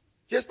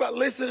 just by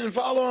listening and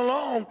following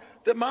along,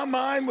 that my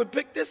mind would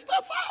pick this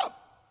stuff up.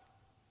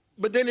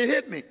 But then it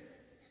hit me.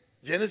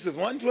 Genesis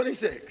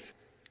 1:26.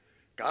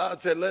 God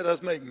said, let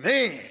us make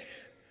man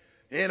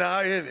in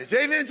our image.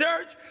 Amen,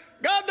 church?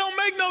 God don't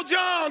make no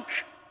junk.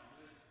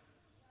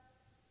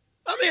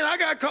 I mean, I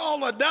got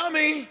called a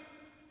dummy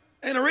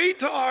and a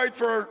retard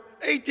for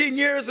 18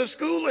 years of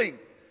schooling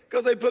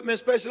because they put me in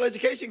special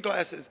education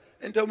classes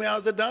and told me I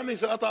was a dummy,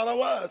 so I thought I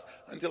was,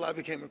 until I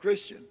became a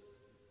Christian.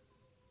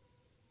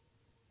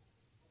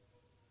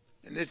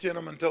 And this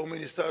gentleman told me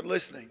to start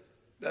listening.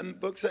 Doesn't the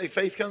book say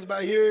faith comes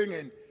by hearing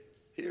and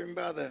hearing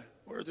by the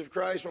words of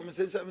Christ, Romans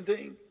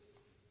 10:17?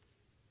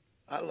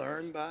 I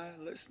learned by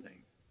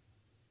listening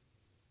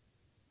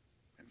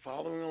and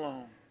following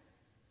along.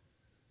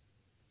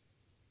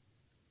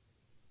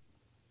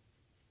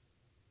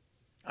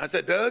 I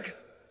said, Doug,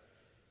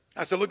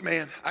 look,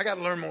 man, I got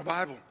to learn more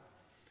Bible.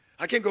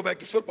 I can't go back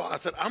to football. I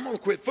said, I'm going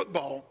to quit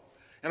football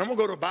and I'm going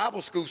to go to a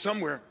Bible school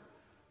somewhere.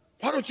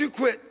 Why don't you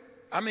quit?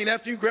 I mean,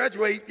 after you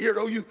graduate here at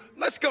OU,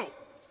 let's go.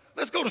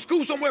 Let's go to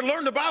school somewhere to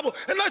learn the Bible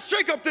and let's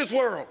shake up this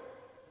world.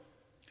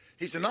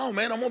 He said, no,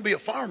 man, I'm going to be a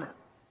farmer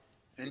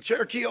in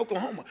Cherokee,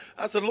 Oklahoma.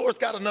 I said, the Lord's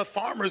got enough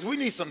farmers. We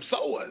need some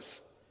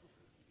sowers.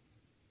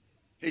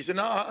 He said,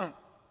 no,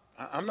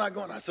 I'm not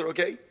going. I said,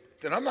 okay,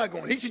 then I'm not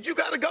going. He said, you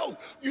got to go.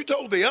 You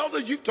told the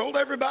elders. You told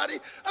everybody.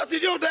 I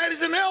said, your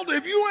daddy's an elder.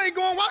 If you ain't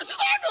going, why should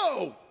I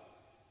go?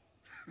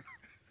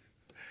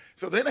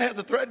 So then I had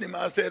to threaten him.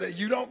 I said, hey,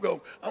 you don't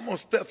go, I'm going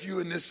to stuff you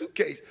in this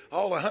suitcase,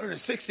 all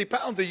 160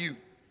 pounds of you.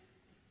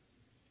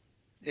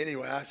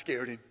 Anyway, I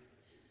scared him.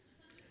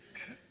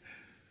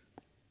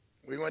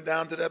 We went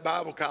down to that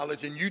Bible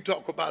college, and you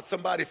talk about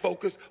somebody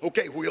focused.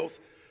 Okay, Wheels,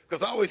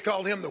 because I always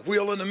called him the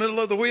wheel in the middle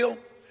of the wheel,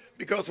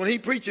 because when he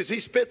preaches, he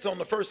spits on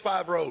the first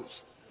 5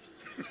 rows.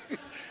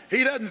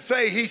 He doesn't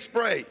say, he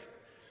spray.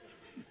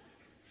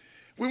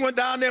 We went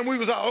down there, and we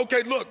was all,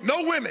 okay, look,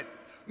 no women.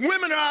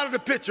 Women are out of the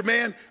picture,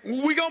 man.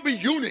 We're going to be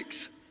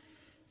eunuchs.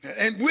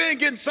 And we ain't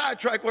getting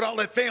sidetracked with all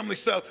that family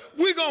stuff.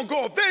 We're going to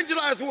go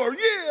evangelize the world.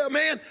 Yeah,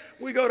 man.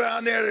 We go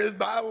down there to this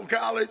Bible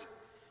college.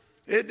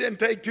 It didn't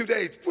take 2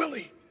 days.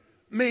 Willie,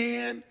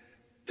 man,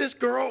 this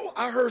girl,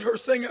 I heard her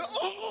singing.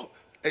 Oh,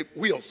 hey,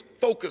 Wheels,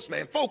 focus,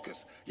 man,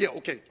 focus. Yeah,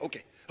 okay,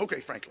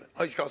 Franklin.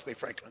 Oh, he calls me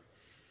Franklin.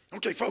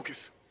 Okay,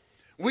 focus.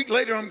 A week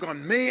later, I'm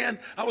going, man,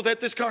 I was at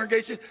this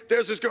congregation.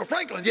 There's this girl,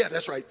 Franklin. Yeah,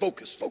 that's right.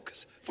 Focus.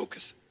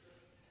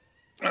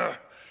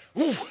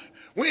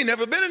 We ain't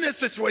never been in this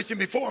situation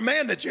before,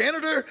 man. The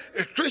janitor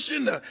is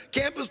Christian, the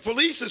campus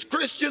police is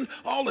Christian,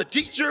 all the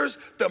teachers,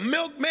 the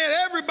milkman,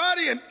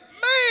 everybody, and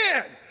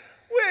man,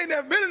 we ain't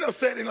never been in a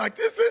setting like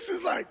this. This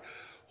is like,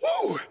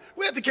 whoa,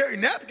 we had to carry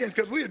napkins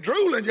because we were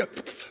drooling.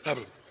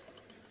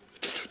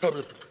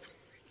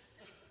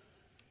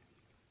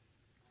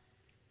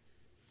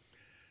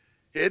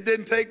 It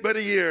didn't take but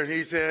a year, and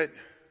he said,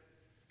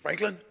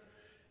 Franklin,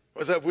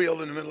 what's that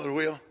wheel in the middle of the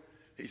wheel?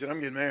 He said, I'm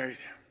getting married.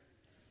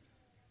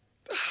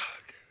 Doug,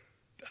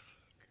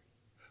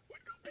 we're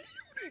going to be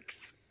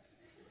eunuchs.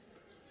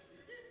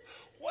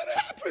 What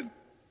happened?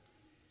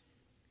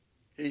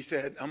 He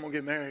said, I'm going to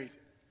get married.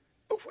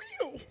 A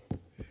wheel?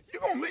 You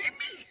going to leave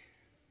me?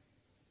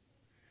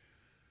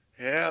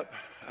 Yep,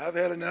 I've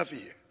had enough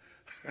of you.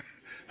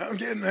 I'm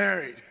getting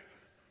married.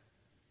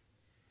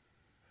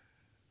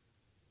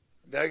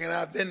 Doug and I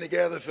have been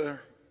together for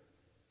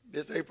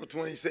this April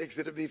 26th,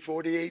 it'll be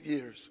 48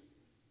 years.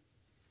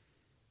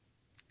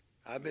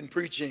 I've been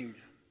preaching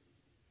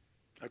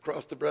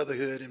across the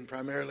brotherhood in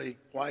primarily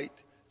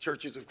white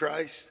churches of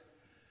Christ.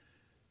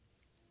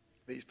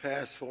 These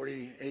past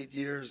 48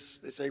 years,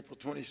 this April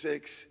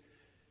 26th,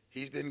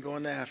 he's been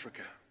going to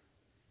Africa.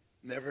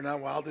 Never in our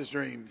wildest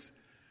dreams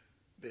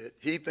that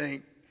he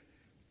think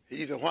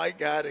he's a white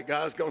guy that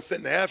God's going to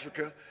send to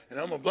Africa, and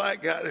I'm a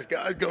black guy that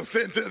God's going to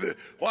send to the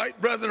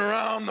white brethren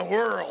around the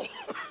world.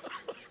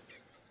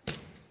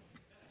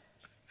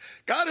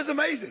 God is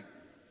amazing.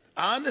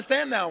 I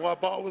understand now why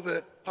Paul was the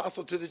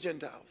apostle to the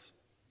Gentiles.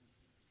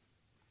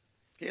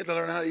 He had to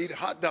learn how to eat a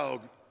hot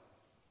dog.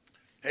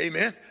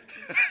 Amen.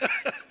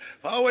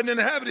 Paul wasn't in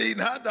the habit of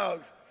eating hot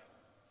dogs.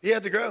 He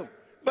had to grow.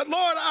 But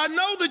Lord, I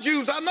know the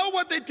Jews. I know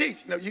what they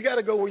teach. No, you got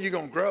to go where you're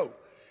going to grow.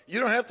 You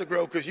don't have to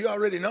grow because you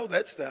already know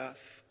that stuff.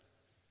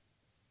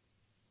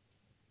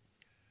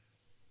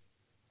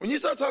 When you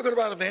start talking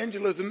about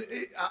evangelism,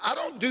 I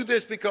don't do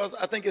this because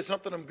I think it's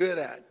something I'm good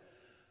at.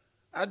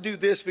 I do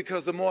this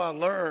because the more I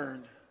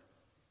learn,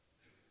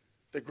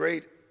 the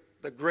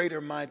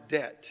greater my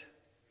debt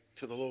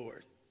to the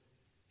Lord.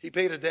 He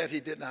paid a debt he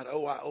did not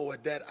owe. I owe a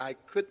debt I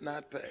could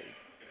not pay.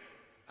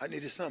 I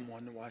needed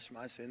someone to wash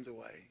my sins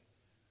away.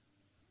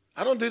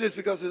 I don't do this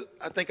because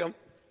I think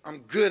I'm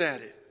good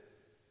at it.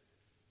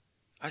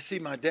 I see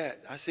my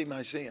debt. I see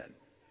my sin.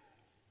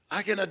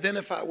 I can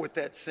identify with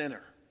that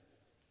sinner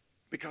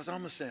because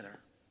I'm a sinner.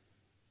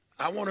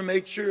 I want to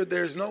make sure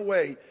there's no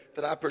way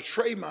that I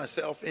portray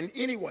myself in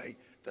any way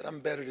that I'm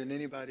better than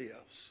anybody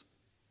else.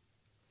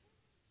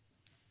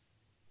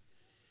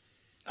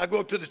 I go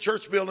up to the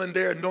church building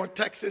there in North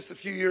Texas a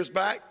few years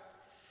back,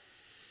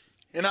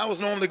 and I was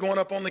normally going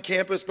up on the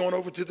campus, going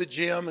over to the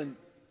gym, and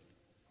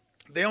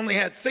they only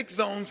had 6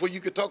 zones where you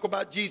could talk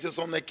about Jesus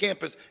on their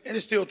campus, and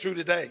it's still true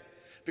today.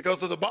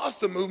 Because of the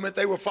Boston movement,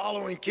 they were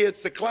following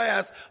kids to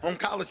class on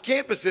college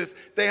campuses.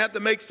 They had to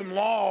make some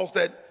laws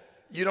that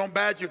you don't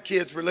badge your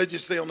kids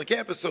religiously on the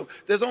campus. So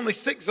there's only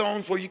 6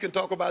 zones where you can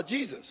talk about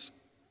Jesus.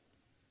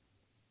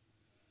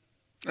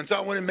 And so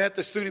I went and met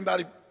the student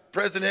body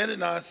president,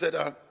 and I said,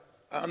 I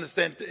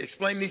understand,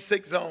 explain these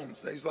 6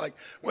 zones. He was like,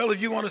 well,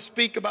 if you want to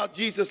speak about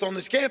Jesus on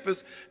this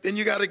campus, then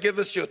you got to give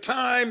us your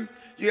time,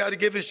 you got to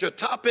give us your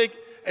topic,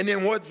 and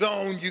then what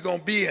zone you're going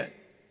to be in.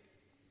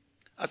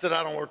 I said,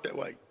 I don't work that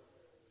way.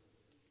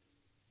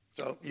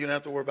 So you don't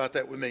have to worry about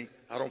that with me.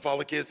 I don't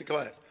follow kids to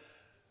class.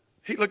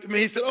 He looked at me,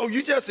 he said, oh,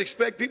 you just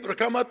expect people to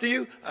come up to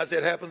you? I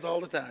said, it happens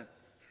all the time.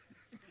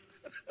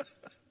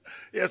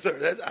 Yes,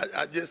 sir.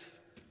 I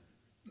just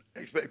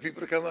expect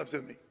people to come up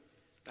to me.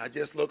 I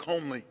just look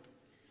homely.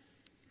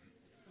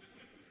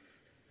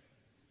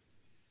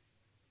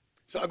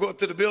 So I go up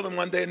to the building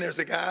one day, and there's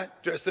a guy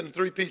dressed in a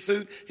 3-piece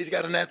suit. He's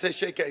got an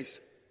attaché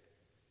case.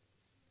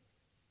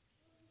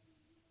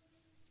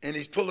 And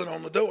he's pulling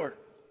on the door.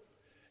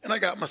 And I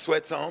got my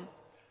sweats on,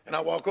 and I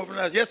walk over and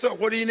I said, yes, sir,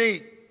 what do you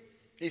need?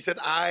 He said,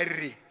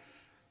 I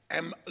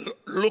am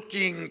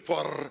looking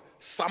for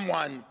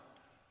someone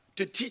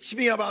to teach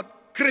me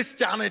about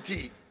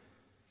Christianity.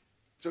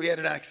 So he had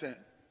an accent.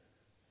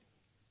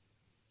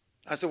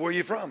 I said, where are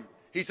you from?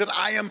 He said,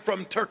 I am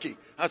from Turkey.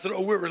 I said,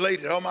 oh, we're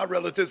related. All my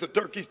relatives are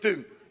Turkeys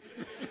too.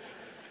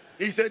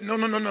 He said, no.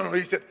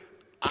 He said,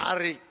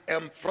 I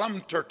am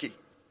from Turkey.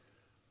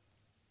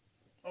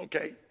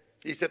 Okay.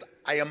 He said,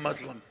 I am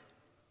Muslim.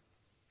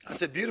 I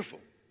said, beautiful.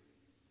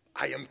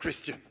 I am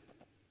Christian.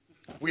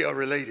 We are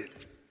related.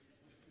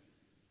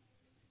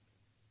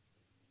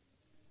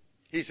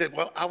 He said,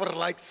 well, I would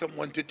like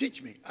someone to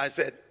teach me. I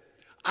said,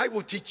 I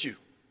will teach you.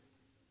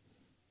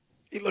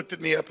 He looked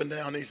at me up and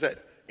down. He said,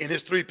 in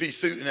his 3-piece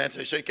suit and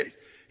attaché case,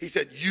 he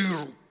said,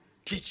 you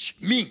teach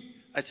me.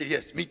 I said,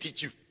 yes, me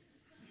teach you.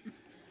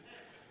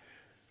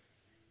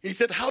 He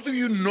said, how do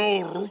you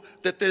know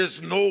that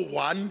there's no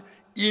one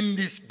in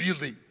this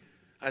building?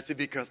 I said,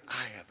 because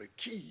I have a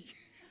key.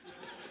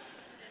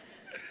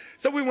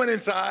 So we went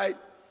inside.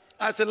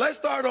 I said, let's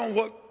start on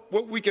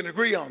what we can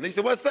agree on. He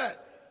said, what's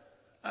that?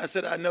 I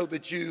said, I know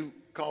that you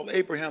call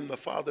Abraham the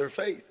father of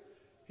faith.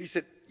 He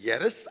said,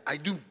 yes, I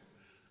do.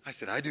 I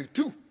said, I do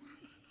too.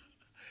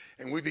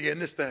 And we began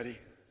to study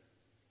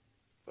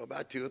for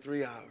about 2 or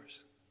 3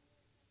 hours.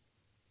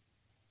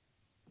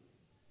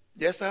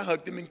 Yes, I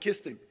hugged him and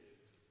kissed him.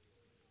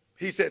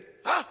 He said,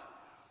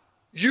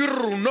 you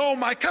know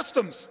my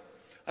customs.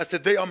 I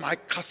said, they are my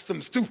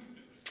customs too.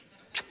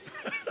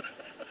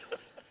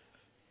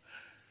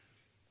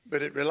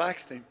 But it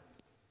relaxed him.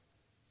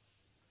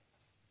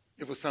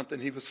 It was something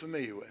he was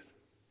familiar with.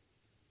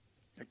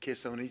 A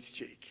kiss on each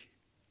cheek.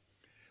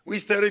 We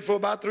studied for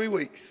about 3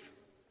 weeks.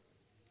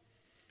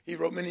 He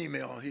wrote me an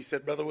email. He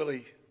said, Brother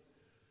Willie,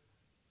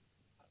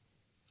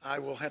 I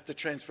will have to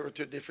transfer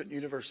to a different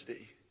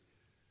university.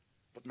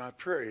 But my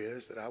prayer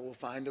is that I will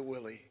find a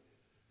Willie,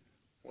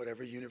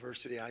 whatever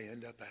university I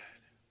end up at.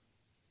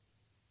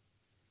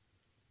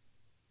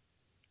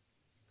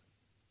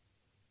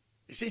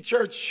 You see,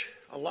 church,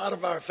 a lot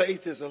of our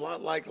faith is a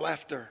lot like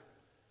laughter,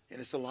 and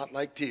it's a lot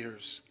like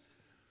tears.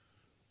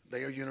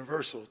 They are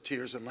universal.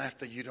 Tears and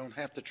laughter, you don't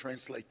have to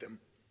translate them.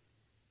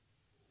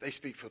 They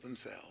speak for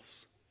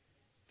themselves.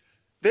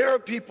 There are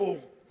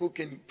people who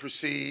can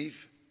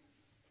perceive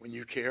when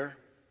you care.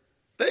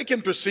 They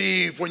can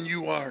perceive when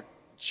you are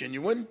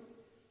genuine.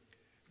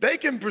 They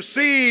can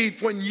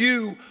perceive when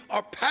you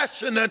are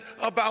passionate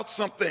about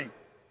something.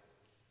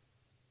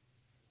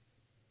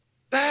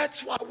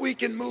 That's why we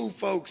can move,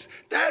 folks.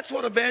 That's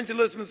what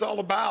evangelism is all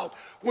about.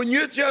 When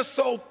you're just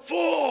so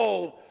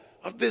full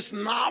of this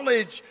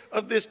knowledge,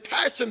 of this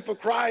passion for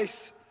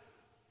Christ,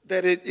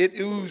 that it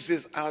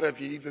oozes out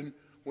of you even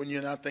when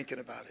you're not thinking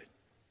about it.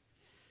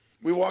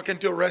 We walk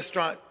into a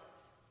restaurant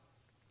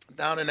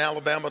down in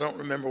Alabama, I don't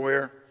remember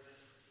where,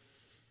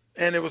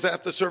 and it was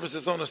after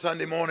services on a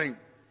Sunday morning,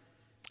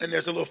 and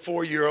there's a little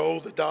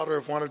 4-year-old, the daughter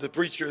of one of the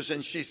preachers,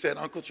 and she said,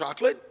 Uncle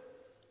Chocolate?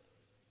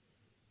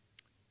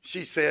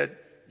 She said,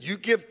 you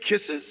give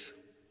kisses?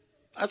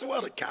 I said,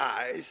 well, the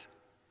guys.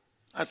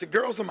 I said,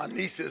 girls are my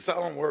nieces, so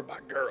I don't worry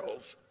about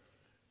girls.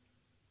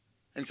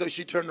 And so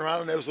she turned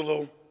around, and there was a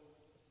little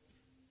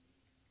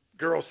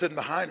girl sitting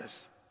behind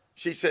us.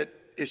 She said,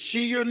 is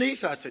she your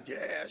niece? I said, yeah,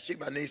 she's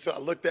my niece. So I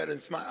looked at her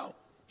and smiled.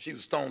 She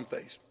was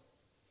stone-faced.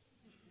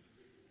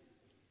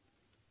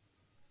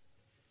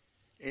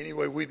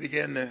 Anyway, we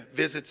began to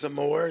visit some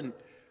more, and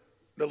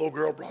the little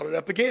girl brought it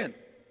up again.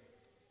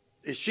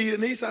 Is she your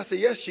niece? I said,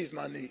 yes, she's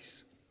my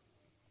niece.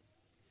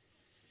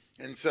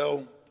 And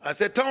so I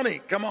said, Tony,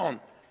 come on.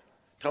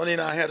 Tony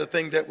and I had a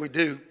thing that we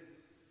do.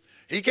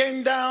 He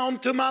came down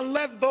to my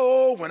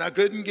level when I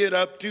couldn't get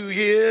up to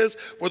his.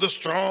 With a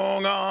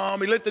strong arm,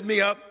 he lifted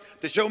me up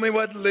to show me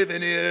what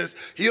living is.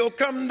 He'll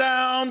come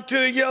down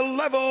to your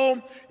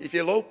level if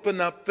you'll open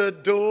up the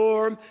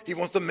door. He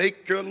wants to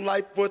make your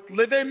life worth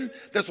living.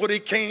 That's what he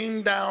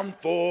came down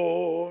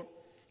for.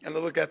 And I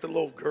look at the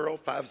little girl,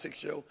 5,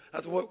 6-year-old.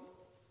 I said, what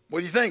do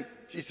you think?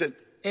 She said,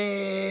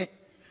 eh.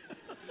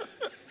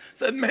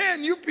 Said,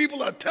 man, you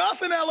people are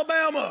tough in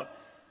Alabama.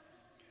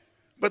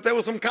 But there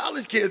were some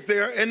college kids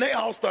there, and they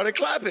all started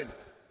clapping.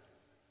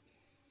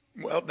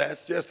 Well,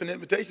 that's just an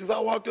invitation. So I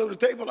walked over to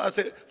the table. I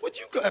said, what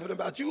you clapping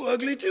about? You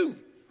ugly too.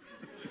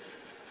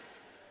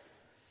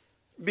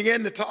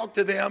 Began to talk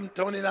to them.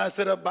 Tony and I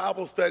set up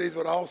Bible studies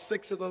with all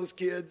 6 of those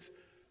kids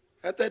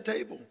at that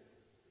table.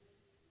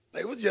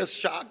 They were just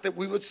shocked that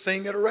we would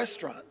sing at a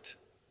restaurant.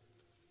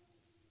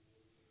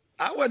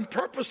 I wasn't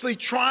purposely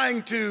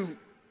trying to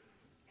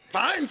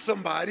find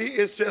somebody.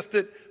 It's just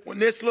that when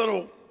this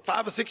little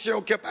 5 or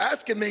 6-year-old kept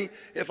asking me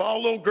if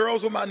all little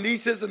girls were my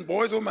nieces and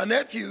boys were my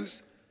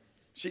nephews,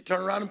 she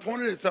turned around and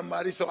pointed at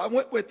somebody, so I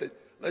went with it.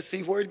 Let's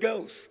see where it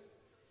goes.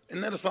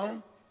 Isn't that a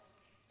song?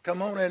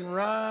 Come on and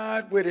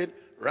ride with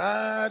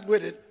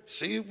it,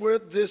 see where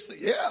this,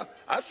 yeah,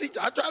 I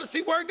try to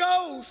see where it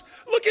goes.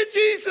 Look at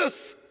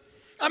Jesus.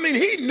 I mean,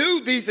 he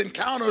knew these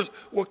encounters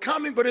were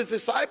coming, but his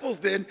disciples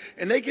did,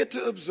 and they get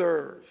to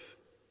observe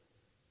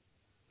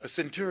a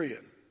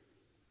centurion.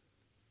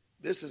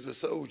 This is a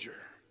soldier.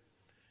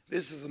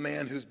 This is a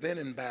man who's been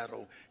in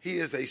battle. He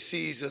is a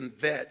seasoned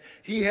vet.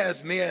 He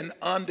has men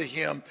under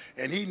him,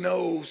 and he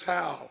knows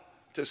how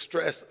to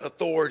stress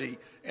authority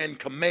and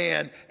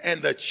command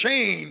and the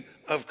chain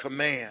of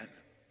command.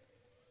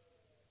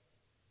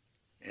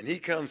 And he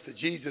comes to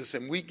Jesus,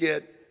 and we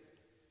get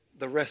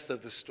the rest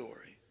of the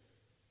story.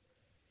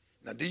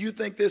 Now, do you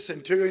think this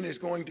centurion is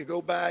going to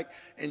go back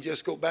and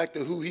just go back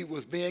to who he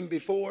was being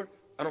before?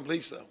 I don't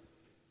believe so.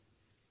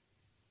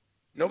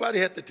 Nobody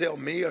had to tell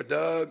me or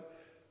Doug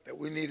that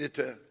we needed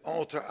to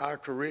alter our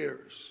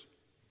careers.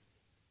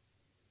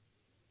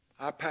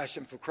 Our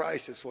passion for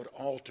Christ is what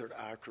altered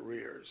our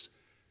careers.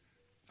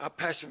 Our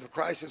passion for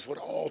Christ is what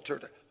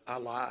altered our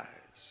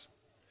lives.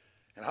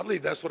 And I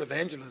believe that's what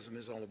evangelism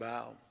is all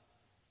about.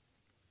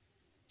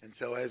 And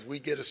so as we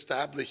get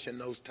established in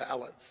those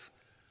talents,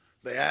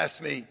 they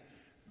asked me,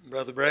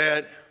 Brother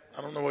Brad,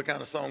 I don't know what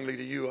kind of song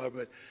leader you are,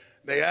 but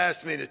they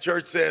asked me, the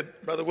church said,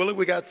 Brother Willie,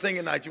 we got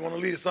singing night. You want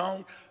to lead a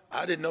song?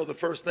 I didn't know the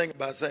first thing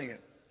about singing.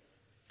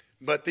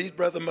 But these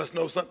brothers must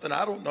know something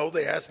I don't know.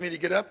 They asked me to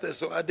get up there,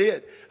 so I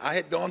did. I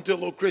had gone to a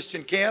little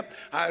Christian camp.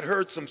 I had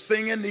heard some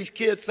singing. These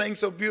kids sang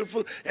so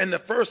beautiful. And the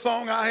first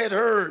song I had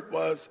heard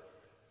was,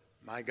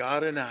 My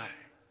God and I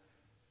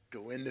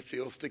Go in the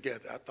fields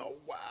together. I thought,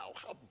 wow,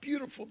 how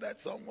beautiful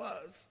that song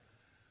was.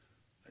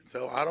 And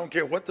so I don't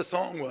care what the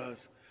song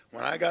was.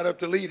 When I got up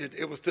to lead it,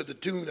 it was to the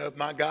tune of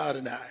My God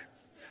and I.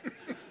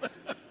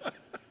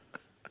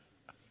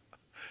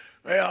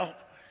 Well,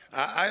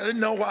 I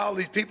didn't know why all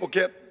these people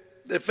kept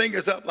their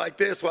fingers up like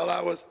this while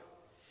I was,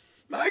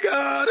 my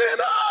God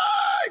and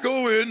I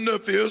go in the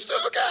fields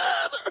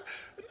together.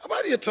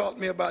 Nobody had taught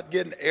me about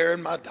getting air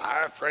in my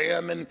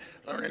diaphragm and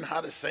learning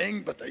how to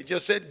sing, but they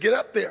just said, get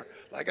up there.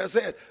 Like I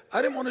said,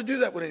 I didn't want to do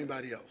that with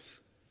anybody else.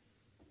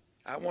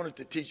 I wanted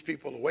to teach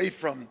people away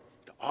from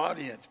the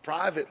audience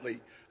privately.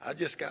 I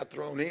just got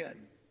thrown in.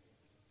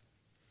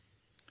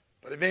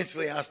 But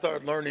eventually I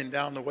started learning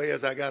down the way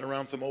as I got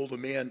around some older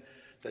men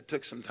that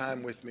took some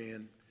time with me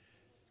and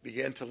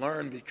began to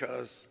learn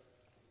because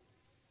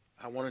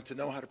I wanted to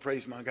know how to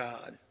praise my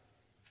God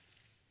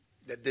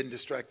that didn't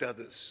distract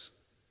others.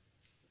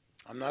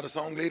 I'm not a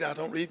song leader. I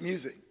don't read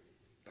music,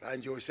 but I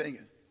enjoy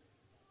singing.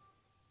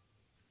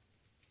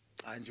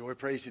 I enjoy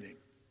praising him.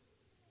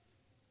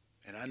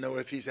 And I know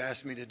if he's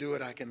asked me to do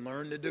it, I can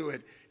learn to do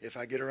it. If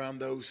I get around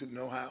those who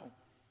know how,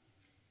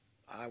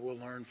 I will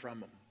learn from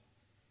them.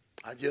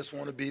 I just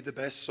want to be the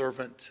best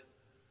servant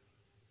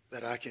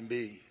that I can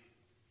be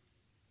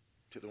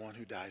to the one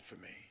who died for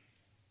me.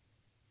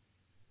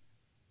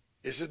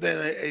 This has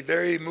been a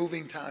very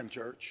moving time,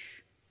 church.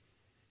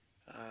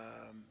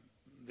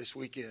 This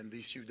weekend,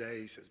 these few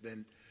days has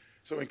been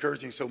so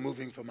encouraging, so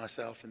moving for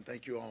myself, and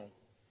thank you all.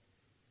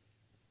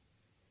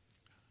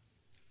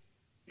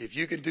 If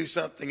you can do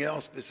something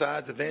else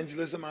besides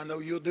evangelism, I know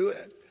you'll do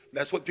it.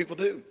 That's what people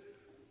do.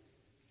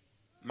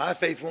 My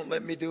faith won't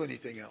let me do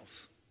anything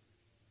else.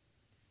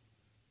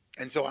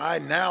 And so I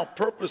now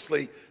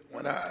purposely,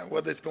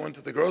 whether it's going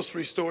to the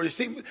grocery store, you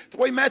see, the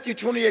way Matthew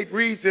 28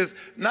 reads is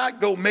not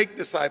go make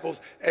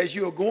disciples. As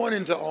you are going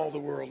into all the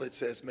world, it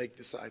says make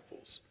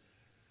disciples.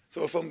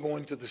 So if I'm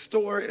going to the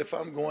store, if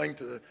I'm going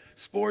to the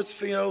sports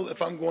field,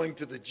 if I'm going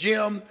to the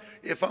gym,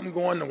 if I'm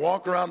going to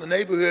walk around the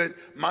neighborhood,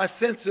 my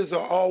senses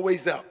are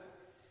always up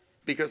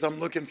because I'm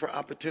looking for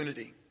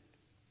opportunity.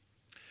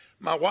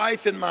 My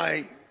wife and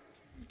my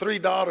 3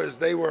 daughters,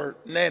 they were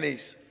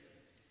nannies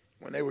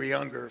when they were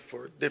younger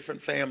for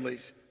different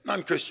families,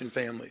 non-Christian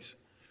families.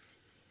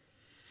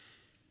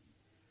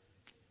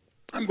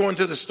 I'm going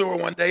to the store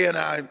one day and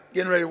I'm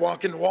getting ready to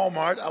walk into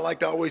Walmart. I like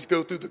to always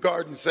go through the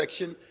garden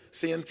section,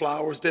 seeing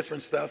flowers,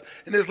 different stuff.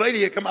 And this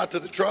lady had come out to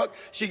the truck.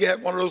 She got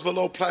one of those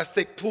little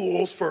plastic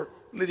pools for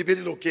little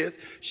bitty little kids.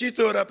 She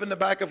threw it up in the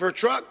back of her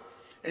truck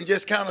and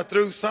just kind of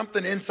threw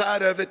something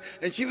inside of it.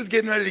 And she was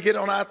getting ready to get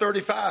on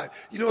I-35.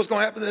 You know what's going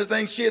to happen to the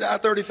thing? She hit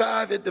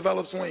I-35, it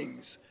develops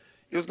wings.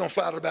 It was going to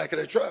fly to the back of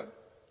the truck.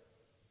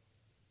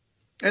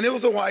 And it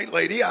was a white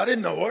lady. I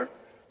didn't know her.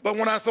 But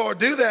when I saw her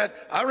do that,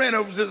 I ran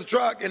over to the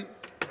truck and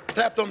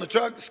tapped on the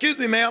truck. "Excuse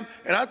me, ma'am."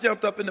 And I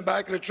jumped up in the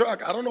back of the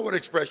truck. I don't know what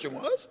expression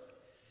was.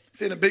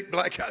 Seeing a big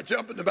black guy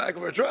jump in the back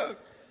of her truck.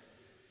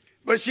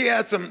 But she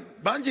had some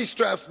bungee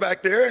straps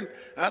back there, and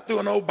I threw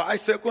an old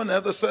bicycle and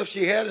other stuff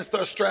she had and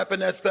started strapping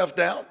that stuff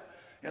down.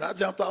 And I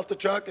jumped off the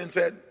truck and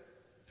said,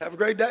 "Have a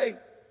great day."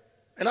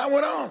 And I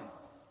went on.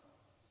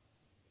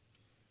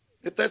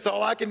 If that's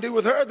all I can do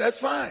with her, that's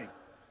fine.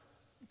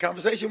 The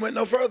conversation went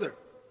no further.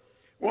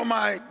 Well,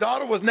 my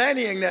daughter was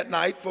nannying that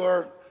night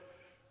for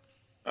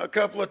a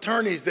couple of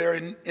attorneys there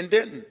in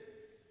Denton.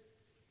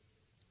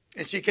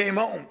 And she came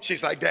home.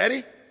 She's like,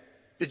 "Daddy,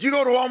 did you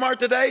go to Walmart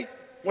today?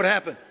 What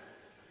happened?"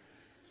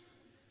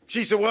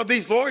 She said, "Well,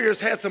 these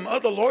lawyers had some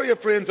other lawyer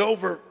friends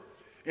over,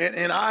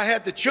 and I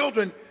had the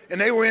children,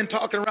 and they were in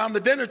talking around the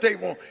dinner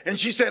table." And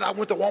she said, "I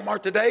went to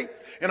Walmart today,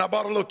 and I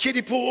bought a little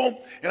kiddie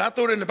pool, and I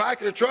threw it in the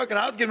back of the truck, and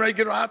I was getting ready to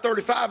get on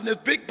I-35, and this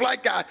big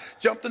black guy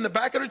jumped in the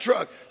back of the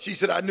truck." She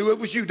said, "I knew it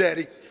was you,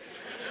 Daddy."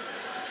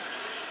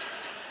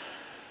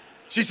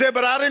 She said,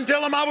 "But I didn't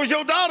tell him I was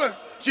your daughter."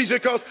 She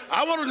said, "Because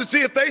I wanted to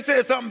see if they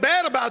said something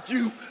bad about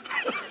you."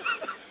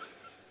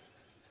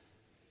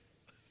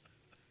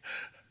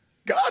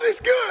 God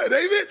is good.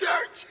 Amen,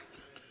 church?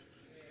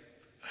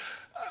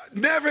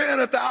 Never in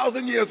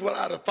 1,000 years would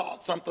I have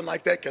thought something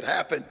like that could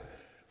happen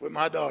with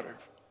my daughter.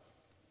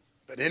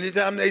 But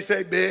anytime they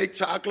say big,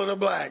 chocolate, or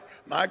black,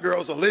 my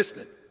girls are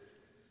listening.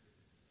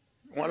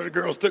 One of the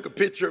girls took a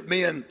picture of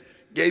me and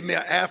gave me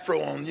an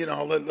afro on,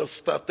 all that little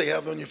stuff they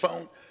have on your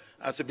phone.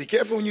 I said, "Be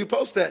careful when you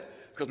post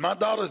that, because my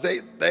daughters,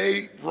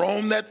 they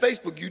roam that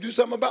Facebook. You do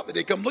something about me,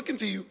 they come looking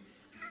for you."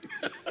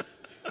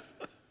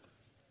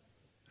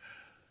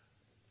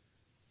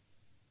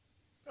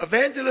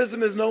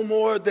 Evangelism is no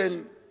more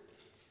than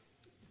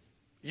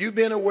you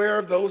being aware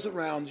of those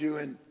around you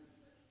and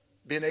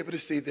being able to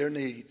see their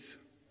needs.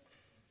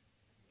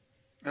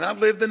 And I've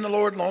lived in the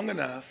Lord long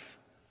enough.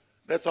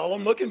 That's all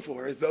I'm looking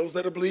for, is those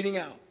that are bleeding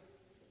out.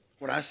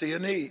 When I see a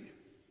need,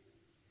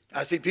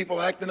 I see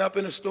people acting up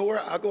in a store,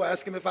 I'll go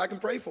ask them if I can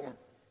pray for them.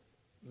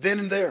 Then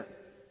and there.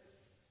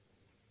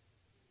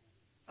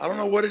 I don't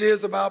know what it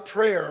is about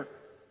prayer.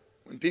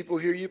 When people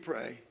hear you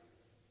pray,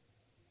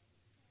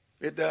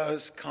 it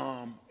does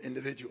calm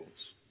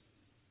individuals.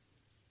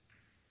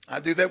 I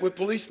do that with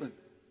policemen.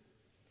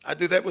 I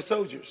do that with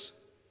soldiers.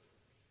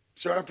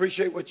 "Sir, I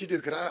appreciate what you do.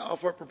 Could I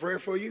offer up a prayer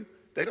for you?"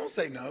 They don't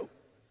say no.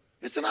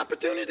 It's an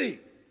opportunity.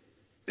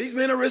 These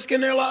men are risking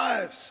their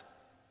lives.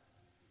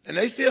 And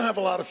they still have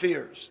a lot of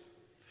fears.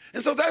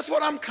 And so that's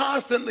what I'm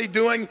constantly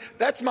doing.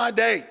 That's my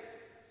day.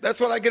 That's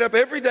what I get up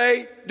every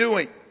day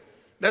doing.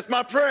 That's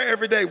my prayer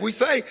every day. We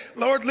say,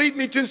 "Lord, lead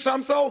me to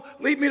some soul.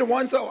 Lead me to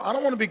one soul." I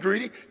don't want to be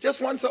greedy.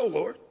 Just one soul,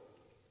 Lord.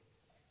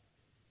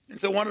 And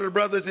so one of the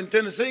brothers in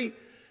Tennessee,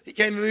 he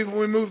came to me when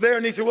we moved there,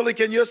 and he said, "Willie,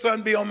 can your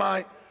son be on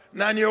my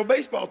 9-year-old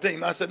baseball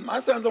team?" I said, "My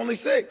son's only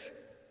 6.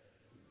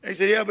 He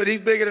said, "Yeah, but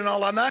he's bigger than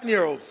all our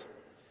 9-year-olds.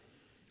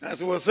 I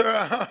said, "Well,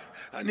 sir,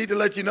 I need to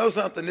let you know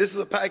something. This is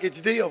a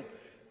package deal.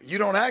 You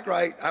don't act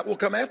right, I will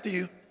come after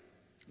you,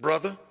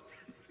 brother."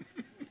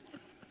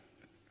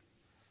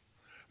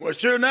 Well,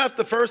 sure enough,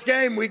 the first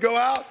game we go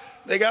out,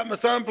 they got my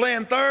son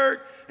playing third,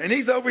 and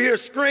he's over here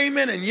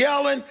screaming and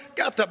yelling,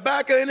 got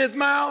tobacco in his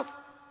mouth.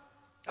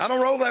 I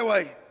don't roll that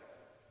way.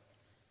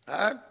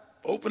 I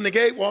opened the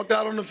gate, walked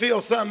out on the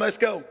field. "Son, let's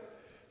go."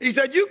 He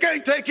said, "You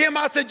can't take him."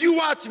 I said, "You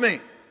watch me."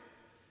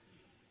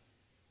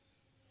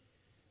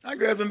 I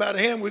grabbed him by the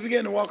hand. We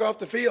began to walk off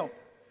the field.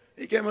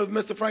 He came up with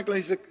Mr. Franklin.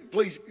 He said,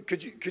 "Please,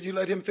 could you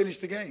let him finish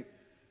the game?"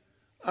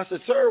 I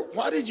said, "Sir,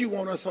 why did you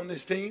want us on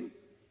this team?"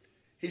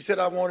 He said,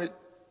 "I wanted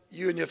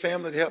you and your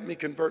family to help me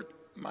convert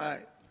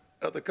my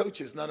other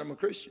coaches. None of them are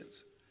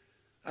Christians."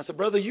 I said,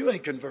 "Brother, you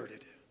ain't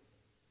converted.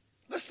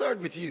 Let's start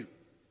with you."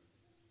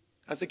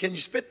 I said, "Can you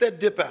spit that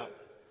dip out?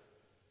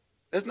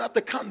 That's not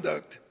the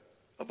conduct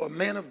of a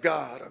man of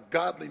God, a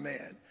godly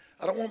man.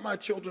 I don't want my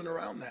children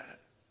around that."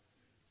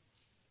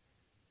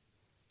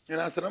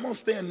 And I said, "I'm going to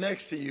stand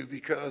next to you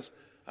because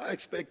I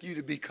expect you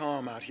to be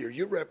calm out here.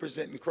 You're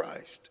representing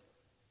Christ."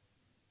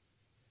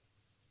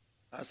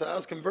 I said, "I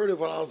was converted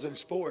while I was in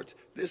sports.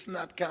 This is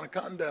not the kind of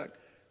conduct.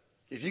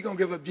 If you're going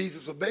to give up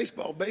Jesus for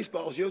baseball,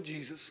 baseball's your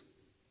Jesus."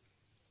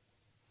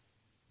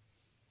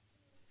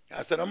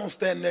 I said, "I'm going to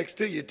stand next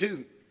to you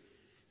too,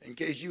 in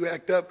case you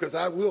act up, because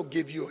I will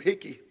give you a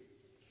hickey.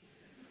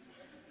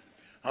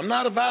 I'm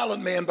not a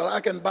violent man, but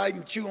I can bite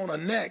and chew on a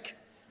neck."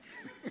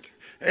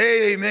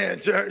 Amen,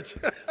 church.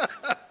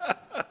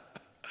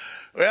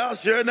 Well,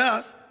 sure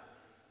enough,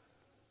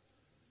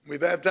 we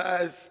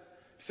baptized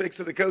 6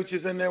 of the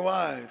coaches and their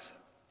wives.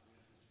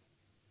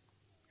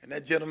 And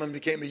that gentleman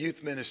became a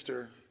youth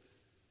minister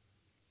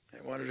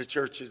at one of the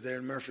churches there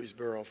in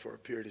Murfreesboro for a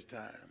period of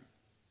time.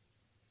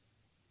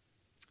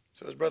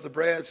 So as Brother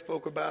Brad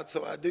spoke about,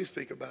 so I do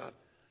speak about.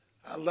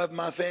 I love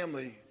my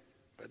family,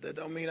 but that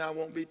don't mean I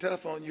won't be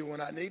tough on you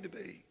when I need to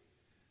be.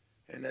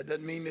 And that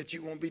doesn't mean that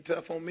you won't be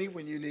tough on me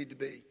when you need to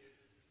be.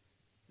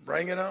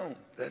 Bring it on.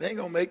 That ain't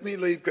going to make me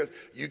leave, because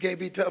you can't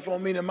be tough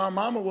on me than my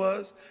mama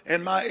was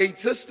and my 8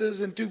 sisters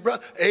and 2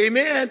 brothers.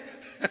 Amen.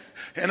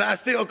 And I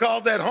still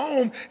call that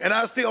home, and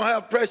I still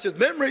have precious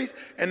memories.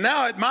 And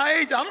now at my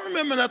age, I don't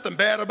remember nothing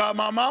bad about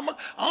my mama.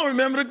 I don't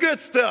remember the good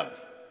stuff.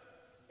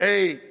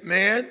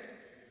 Amen.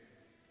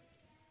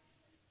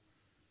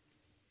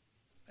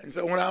 And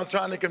so when I was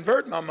trying to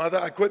convert my mother,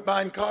 I quit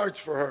buying cards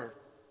for her.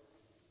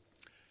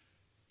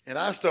 And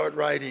I started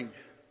writing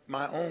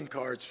my own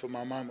cards for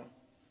my mama.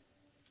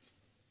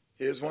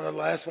 Here's one of the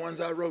last ones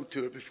I wrote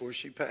to her before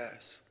she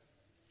passed.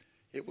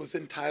 It was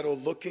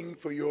entitled, Looking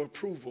for Your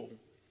Approval.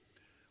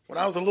 When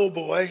I was a little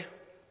boy,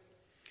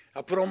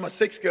 I put on my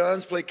 6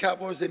 guns, played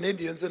cowboys and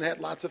Indians, and had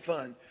lots of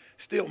fun.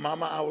 Still,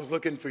 Mama, I was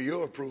looking for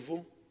your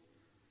approval.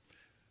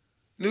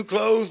 New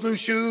clothes, new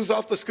shoes,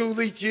 off to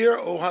school each year.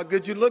 Oh, how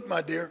good you look,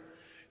 my dear.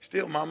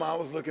 Still, Mama, I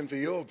was looking for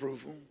your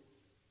approval.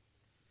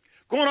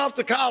 Going off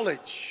to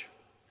college,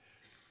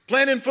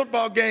 playing in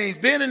football games,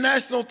 being in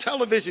national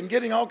television,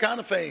 getting all kind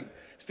of fame.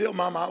 Still,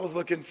 Mama, I was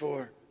looking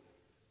for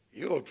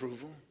your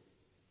approval.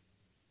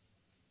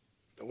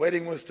 The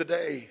wedding was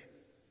today.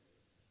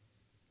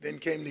 Then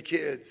came the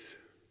kids.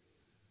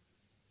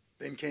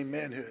 Then came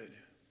manhood.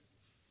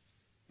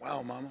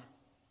 Wow, Mama,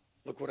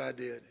 look what I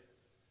did.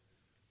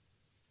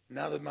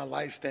 Now that my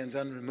life stands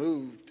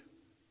unremoved,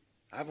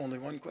 I have only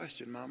one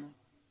question, Mama.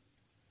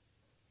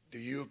 Do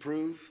you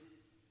approve?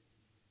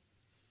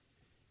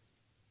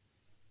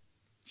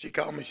 She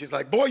called me. She's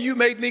like, boy, you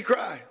made me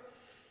cry.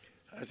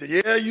 I said,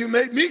 yeah, you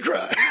made me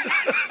cry.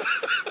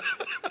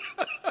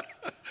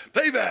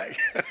 Payback.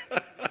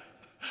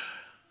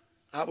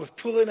 I was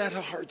pulling at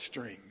her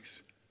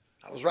heartstrings.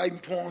 I was writing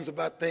poems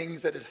about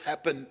things that had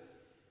happened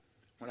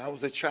when I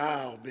was a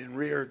child, being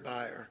reared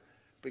by her,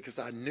 because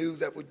I knew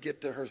that would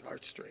get to her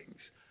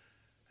heartstrings.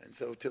 And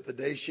so till the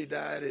day she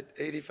died at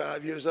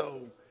 85 years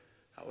old,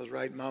 I was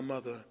writing my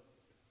mother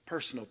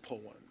personal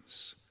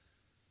poems.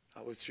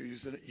 I was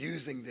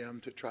using them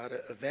to try to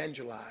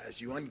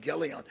evangelize,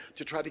 evangelion,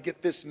 to try to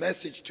get this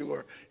message to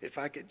her, if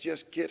I could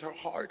just get her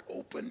heart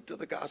open to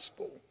the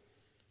gospel.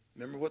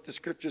 Remember what the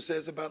scripture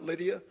says about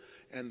Lydia?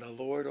 And the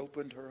Lord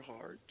opened her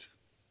heart.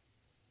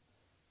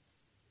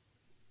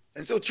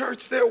 And so,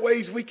 church, there are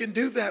ways we can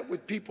do that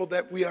with people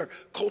that we are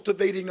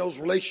cultivating those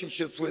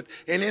relationships with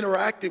and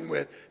interacting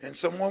with. And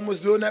someone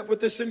was doing that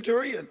with the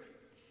centurion.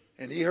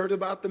 And he heard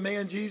about the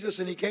man Jesus,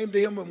 and he came to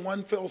him when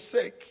one fell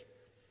sick.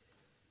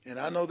 And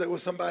I know there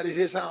was somebody at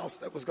his house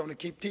that was going to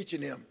keep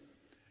teaching him.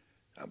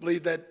 I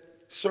believe that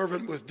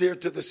servant was dear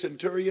to the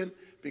centurion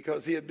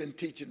because he had been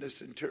teaching the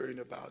centurion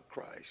about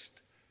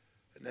Christ.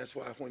 And that's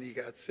why when he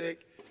got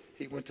sick,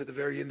 he went to the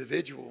very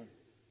individual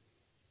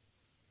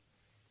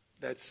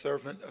that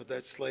servant or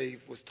that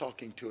slave was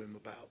talking to him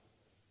about.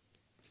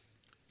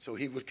 So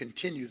he would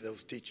continue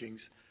those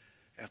teachings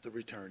after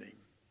returning.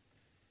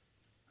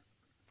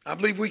 I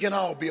believe we can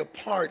all be a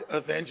part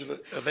of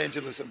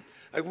evangelism.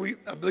 I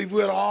believe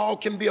we all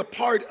can be a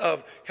part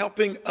of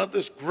helping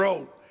others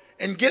grow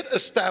and get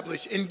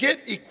established and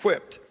get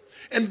equipped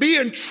and be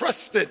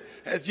entrusted,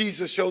 as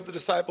Jesus showed the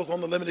disciples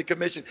on the limited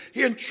commission.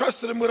 He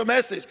entrusted them with a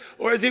message.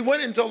 Or as he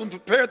went and told them,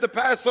 prepare the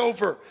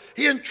Passover,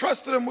 he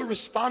entrusted them with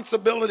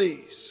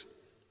responsibilities.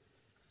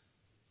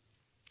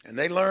 And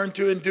they learned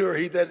to endure.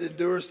 He that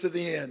endures to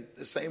the end,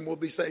 the same will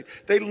be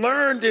saved. They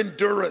learned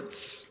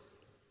endurance.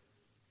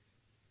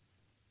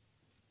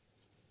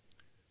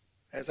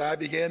 As I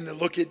began to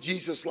look at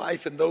Jesus'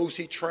 life and those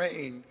he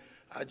trained,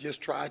 I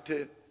just tried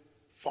to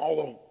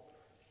follow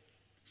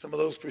some of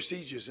those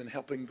procedures in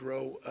helping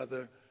grow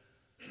other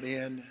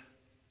men,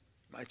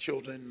 my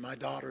children, my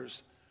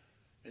daughters,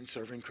 in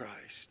serving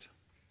Christ.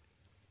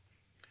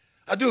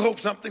 I do hope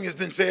something has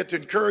been said to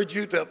encourage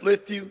you, to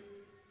uplift you,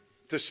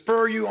 to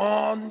spur you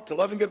on to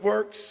love and good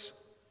works,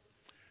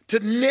 to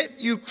knit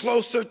you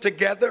closer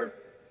together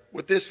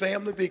with this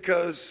family,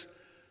 because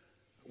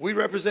we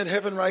represent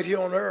heaven right here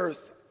on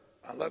earth.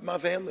 I love my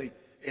family.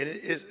 And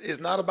it is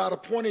not about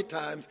appointed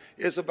times.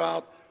 It's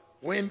about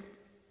when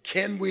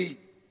can we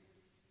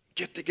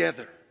get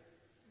together.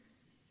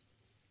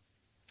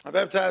 I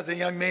baptized a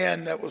young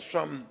man that was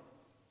from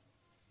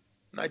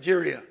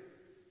Nigeria.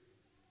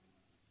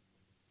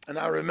 And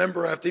I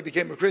remember after he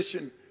became a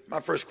Christian,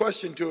 my first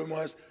question to him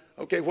was,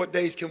 okay, what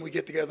days can we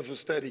get together for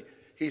study?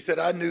 He said,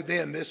 I knew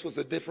then this was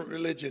a different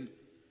religion.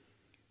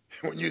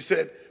 When you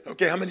said,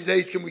 okay, how many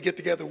days can we get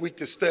together a week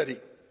to study?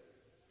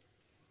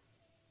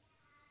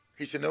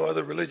 He said, no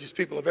other religious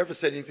people have ever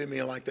said anything to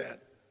me like that.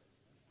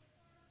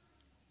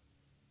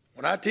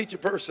 When I teach a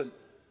person,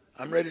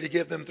 I'm ready to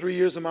give them 3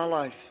 years of my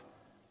life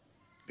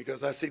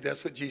because I see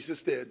that's what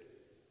Jesus did.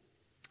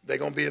 They're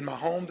going to be in my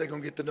home. They're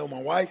going to get to know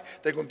my wife.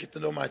 They're going to get to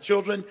know my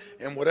children.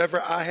 And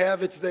whatever I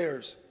have, it's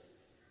theirs.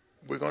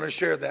 We're going to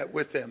share that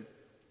with them.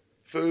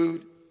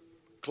 Food,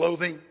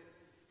 clothing,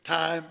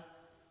 time.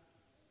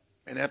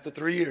 And after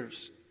 3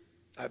 years,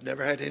 I've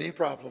never had any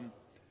problem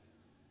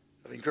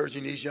of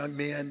encouraging these young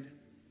men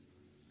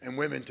and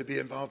women to be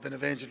involved in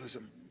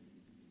evangelism.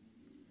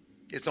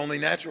 It's only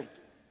natural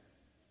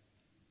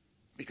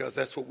because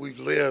that's what we've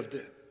lived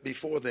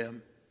before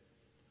them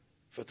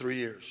for 3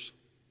 years.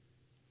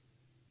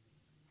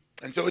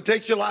 And so it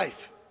takes your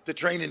life to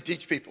train and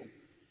teach people.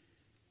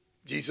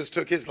 Jesus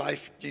took his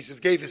life. Jesus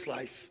gave his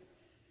life.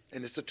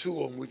 And it's a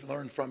tool, and we've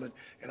learned from it.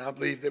 And I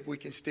believe that we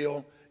can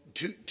still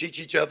teach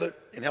each other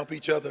and help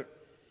each other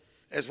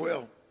as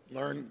well.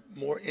 Learn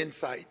more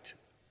insight.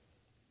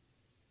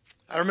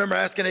 I remember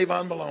asking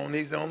Avon Malone.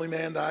 He's the only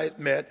man that I had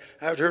met.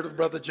 I had heard of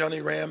Brother Johnny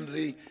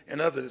Ramsey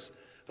and others.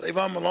 But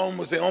Avon Malone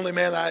was the only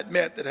man I had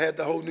met that had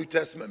the whole New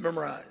Testament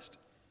memorized,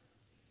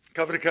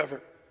 cover to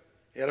cover.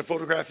 He had a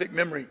photographic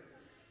memory.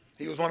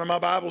 He was one of my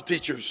Bible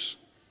teachers.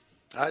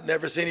 I had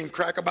never seen him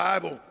crack a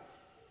Bible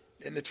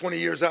in the 20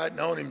 years I had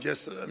known him.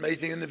 Just an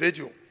amazing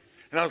individual.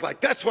 And I was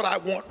like, that's what I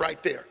want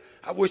right there.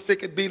 I wish they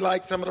could be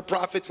like some of the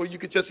prophets where you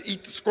could just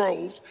eat the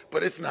scrolls,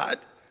 but it's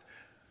not.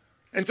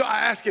 And so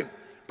I asked him,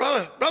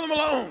 Brother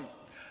Malone,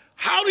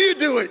 how do you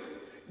do it?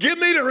 Give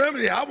me the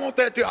remedy. I want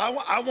that too. I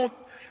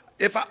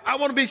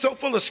want to be so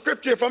full of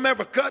scripture, if I'm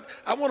ever cut,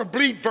 I want to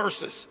bleed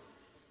verses,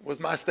 was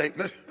my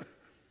statement.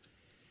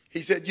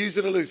 He said, use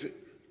it or lose it.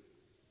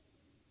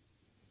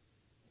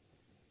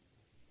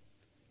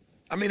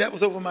 I mean, that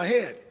was over my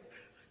head.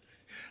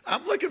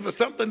 I'm looking for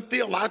something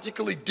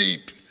theologically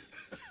deep.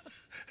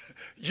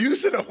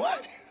 Use it or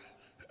what?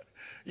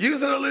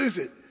 Use it or lose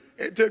it.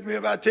 It took me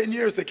about 10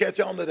 years to catch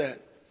on to that.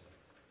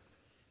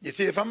 You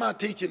see, if I'm not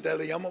teaching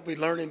daily, I'm going to be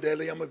learning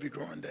daily. I'm going to be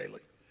growing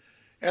daily.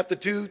 After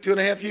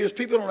 2.5 years,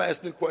 people don't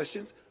ask new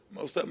questions.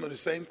 Most of them are the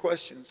same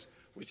questions,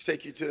 which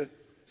take you to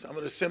some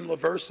of the similar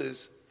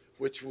verses,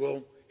 which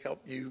will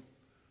help you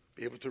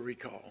be able to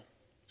recall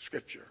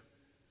Scripture.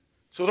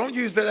 So don't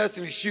use that as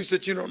an excuse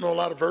that you don't know a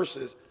lot of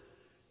verses.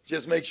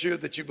 Just make sure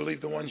that you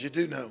believe the ones you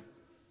do know.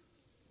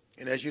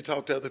 And as you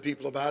talk to other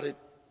people about it,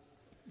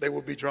 they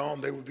will be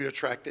drawn, they will be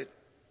attracted.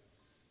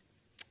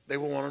 They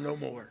will want to know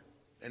more.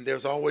 And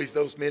there's always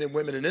those men and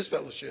women in this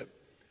fellowship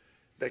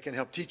that can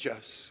help teach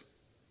us,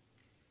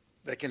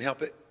 that can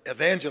help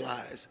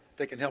evangelize,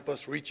 that can help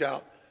us reach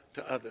out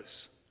to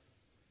others.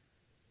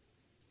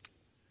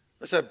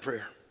 Let's have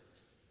prayer.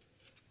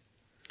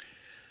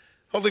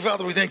 Holy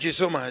Father, we thank you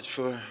so much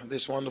for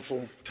this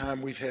wonderful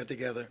time we've had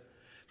together.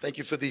 Thank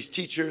you for these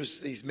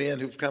teachers, these men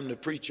who've come to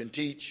preach and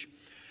teach.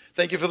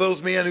 Thank you for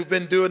those men who've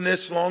been doing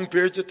this long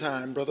periods of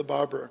time. Brother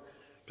Barber,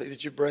 pray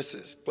that you bless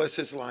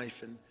his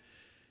life and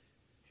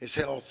his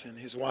health, and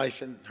his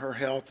wife and her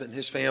health, and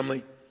his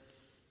family.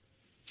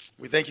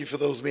 We thank you for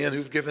those men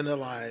who've given their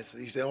life,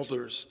 these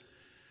elders,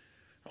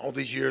 all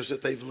these years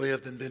that they've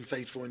lived and been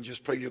faithful, and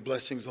just pray your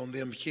blessings on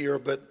them here,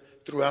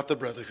 but throughout the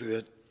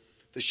brotherhood,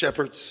 the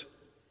shepherds,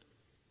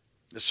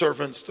 the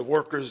servants, the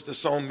workers, the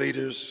song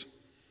leaders.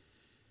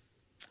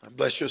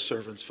 Bless your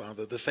servants,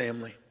 Father, the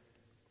family.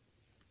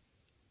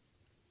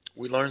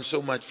 We learn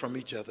so much from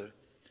each other,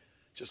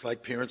 just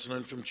like parents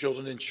learn from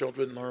children and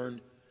children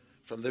learn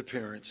from their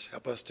parents.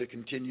 Help us to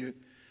continue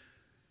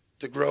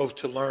to grow,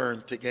 to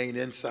learn, to gain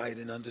insight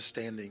and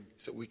understanding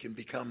so we can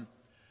become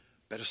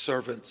better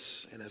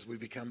servants. And as we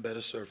become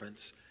better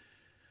servants,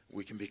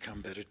 we can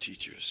become better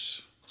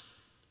teachers.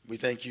 We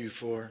thank you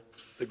for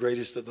the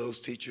greatest of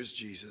those teachers,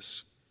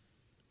 Jesus.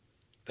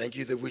 Thank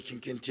you that we can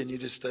continue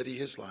to study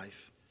his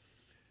life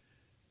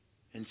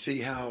and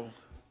see how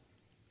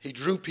he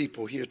drew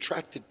people, he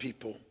attracted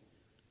people.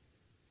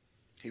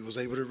 He was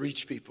able to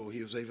reach people.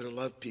 He was able to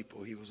love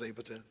people. He was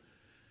able to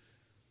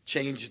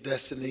change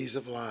destinies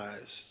of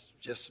lives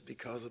just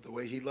because of the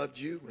way he loved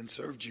you and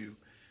served you.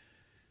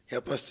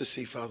 Help us to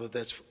see, Father,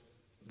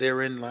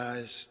 therein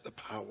lies the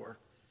power.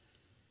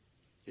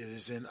 It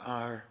is in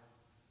our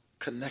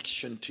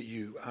connection to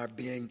you, our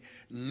being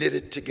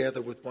knitted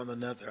together with one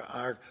another,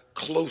 our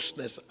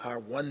closeness, our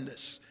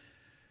oneness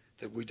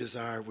that we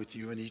desire with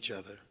you and each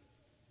other.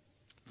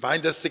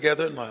 Bind us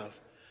together in love.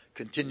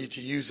 Continue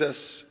to use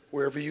us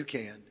wherever you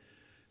can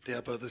to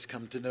help others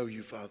come to know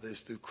you, Father.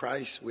 It's through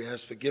Christ we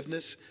ask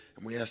forgiveness,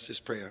 and we ask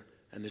this prayer.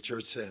 And the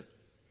church said,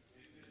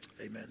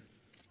 amen.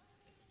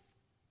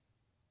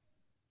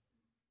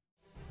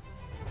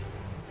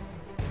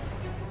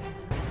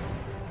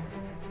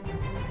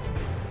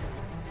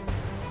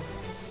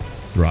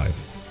 Thrive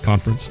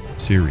Conference,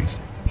 Series,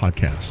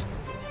 Podcast.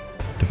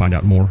 To find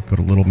out more, go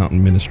to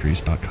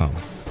littlemountainministries.com.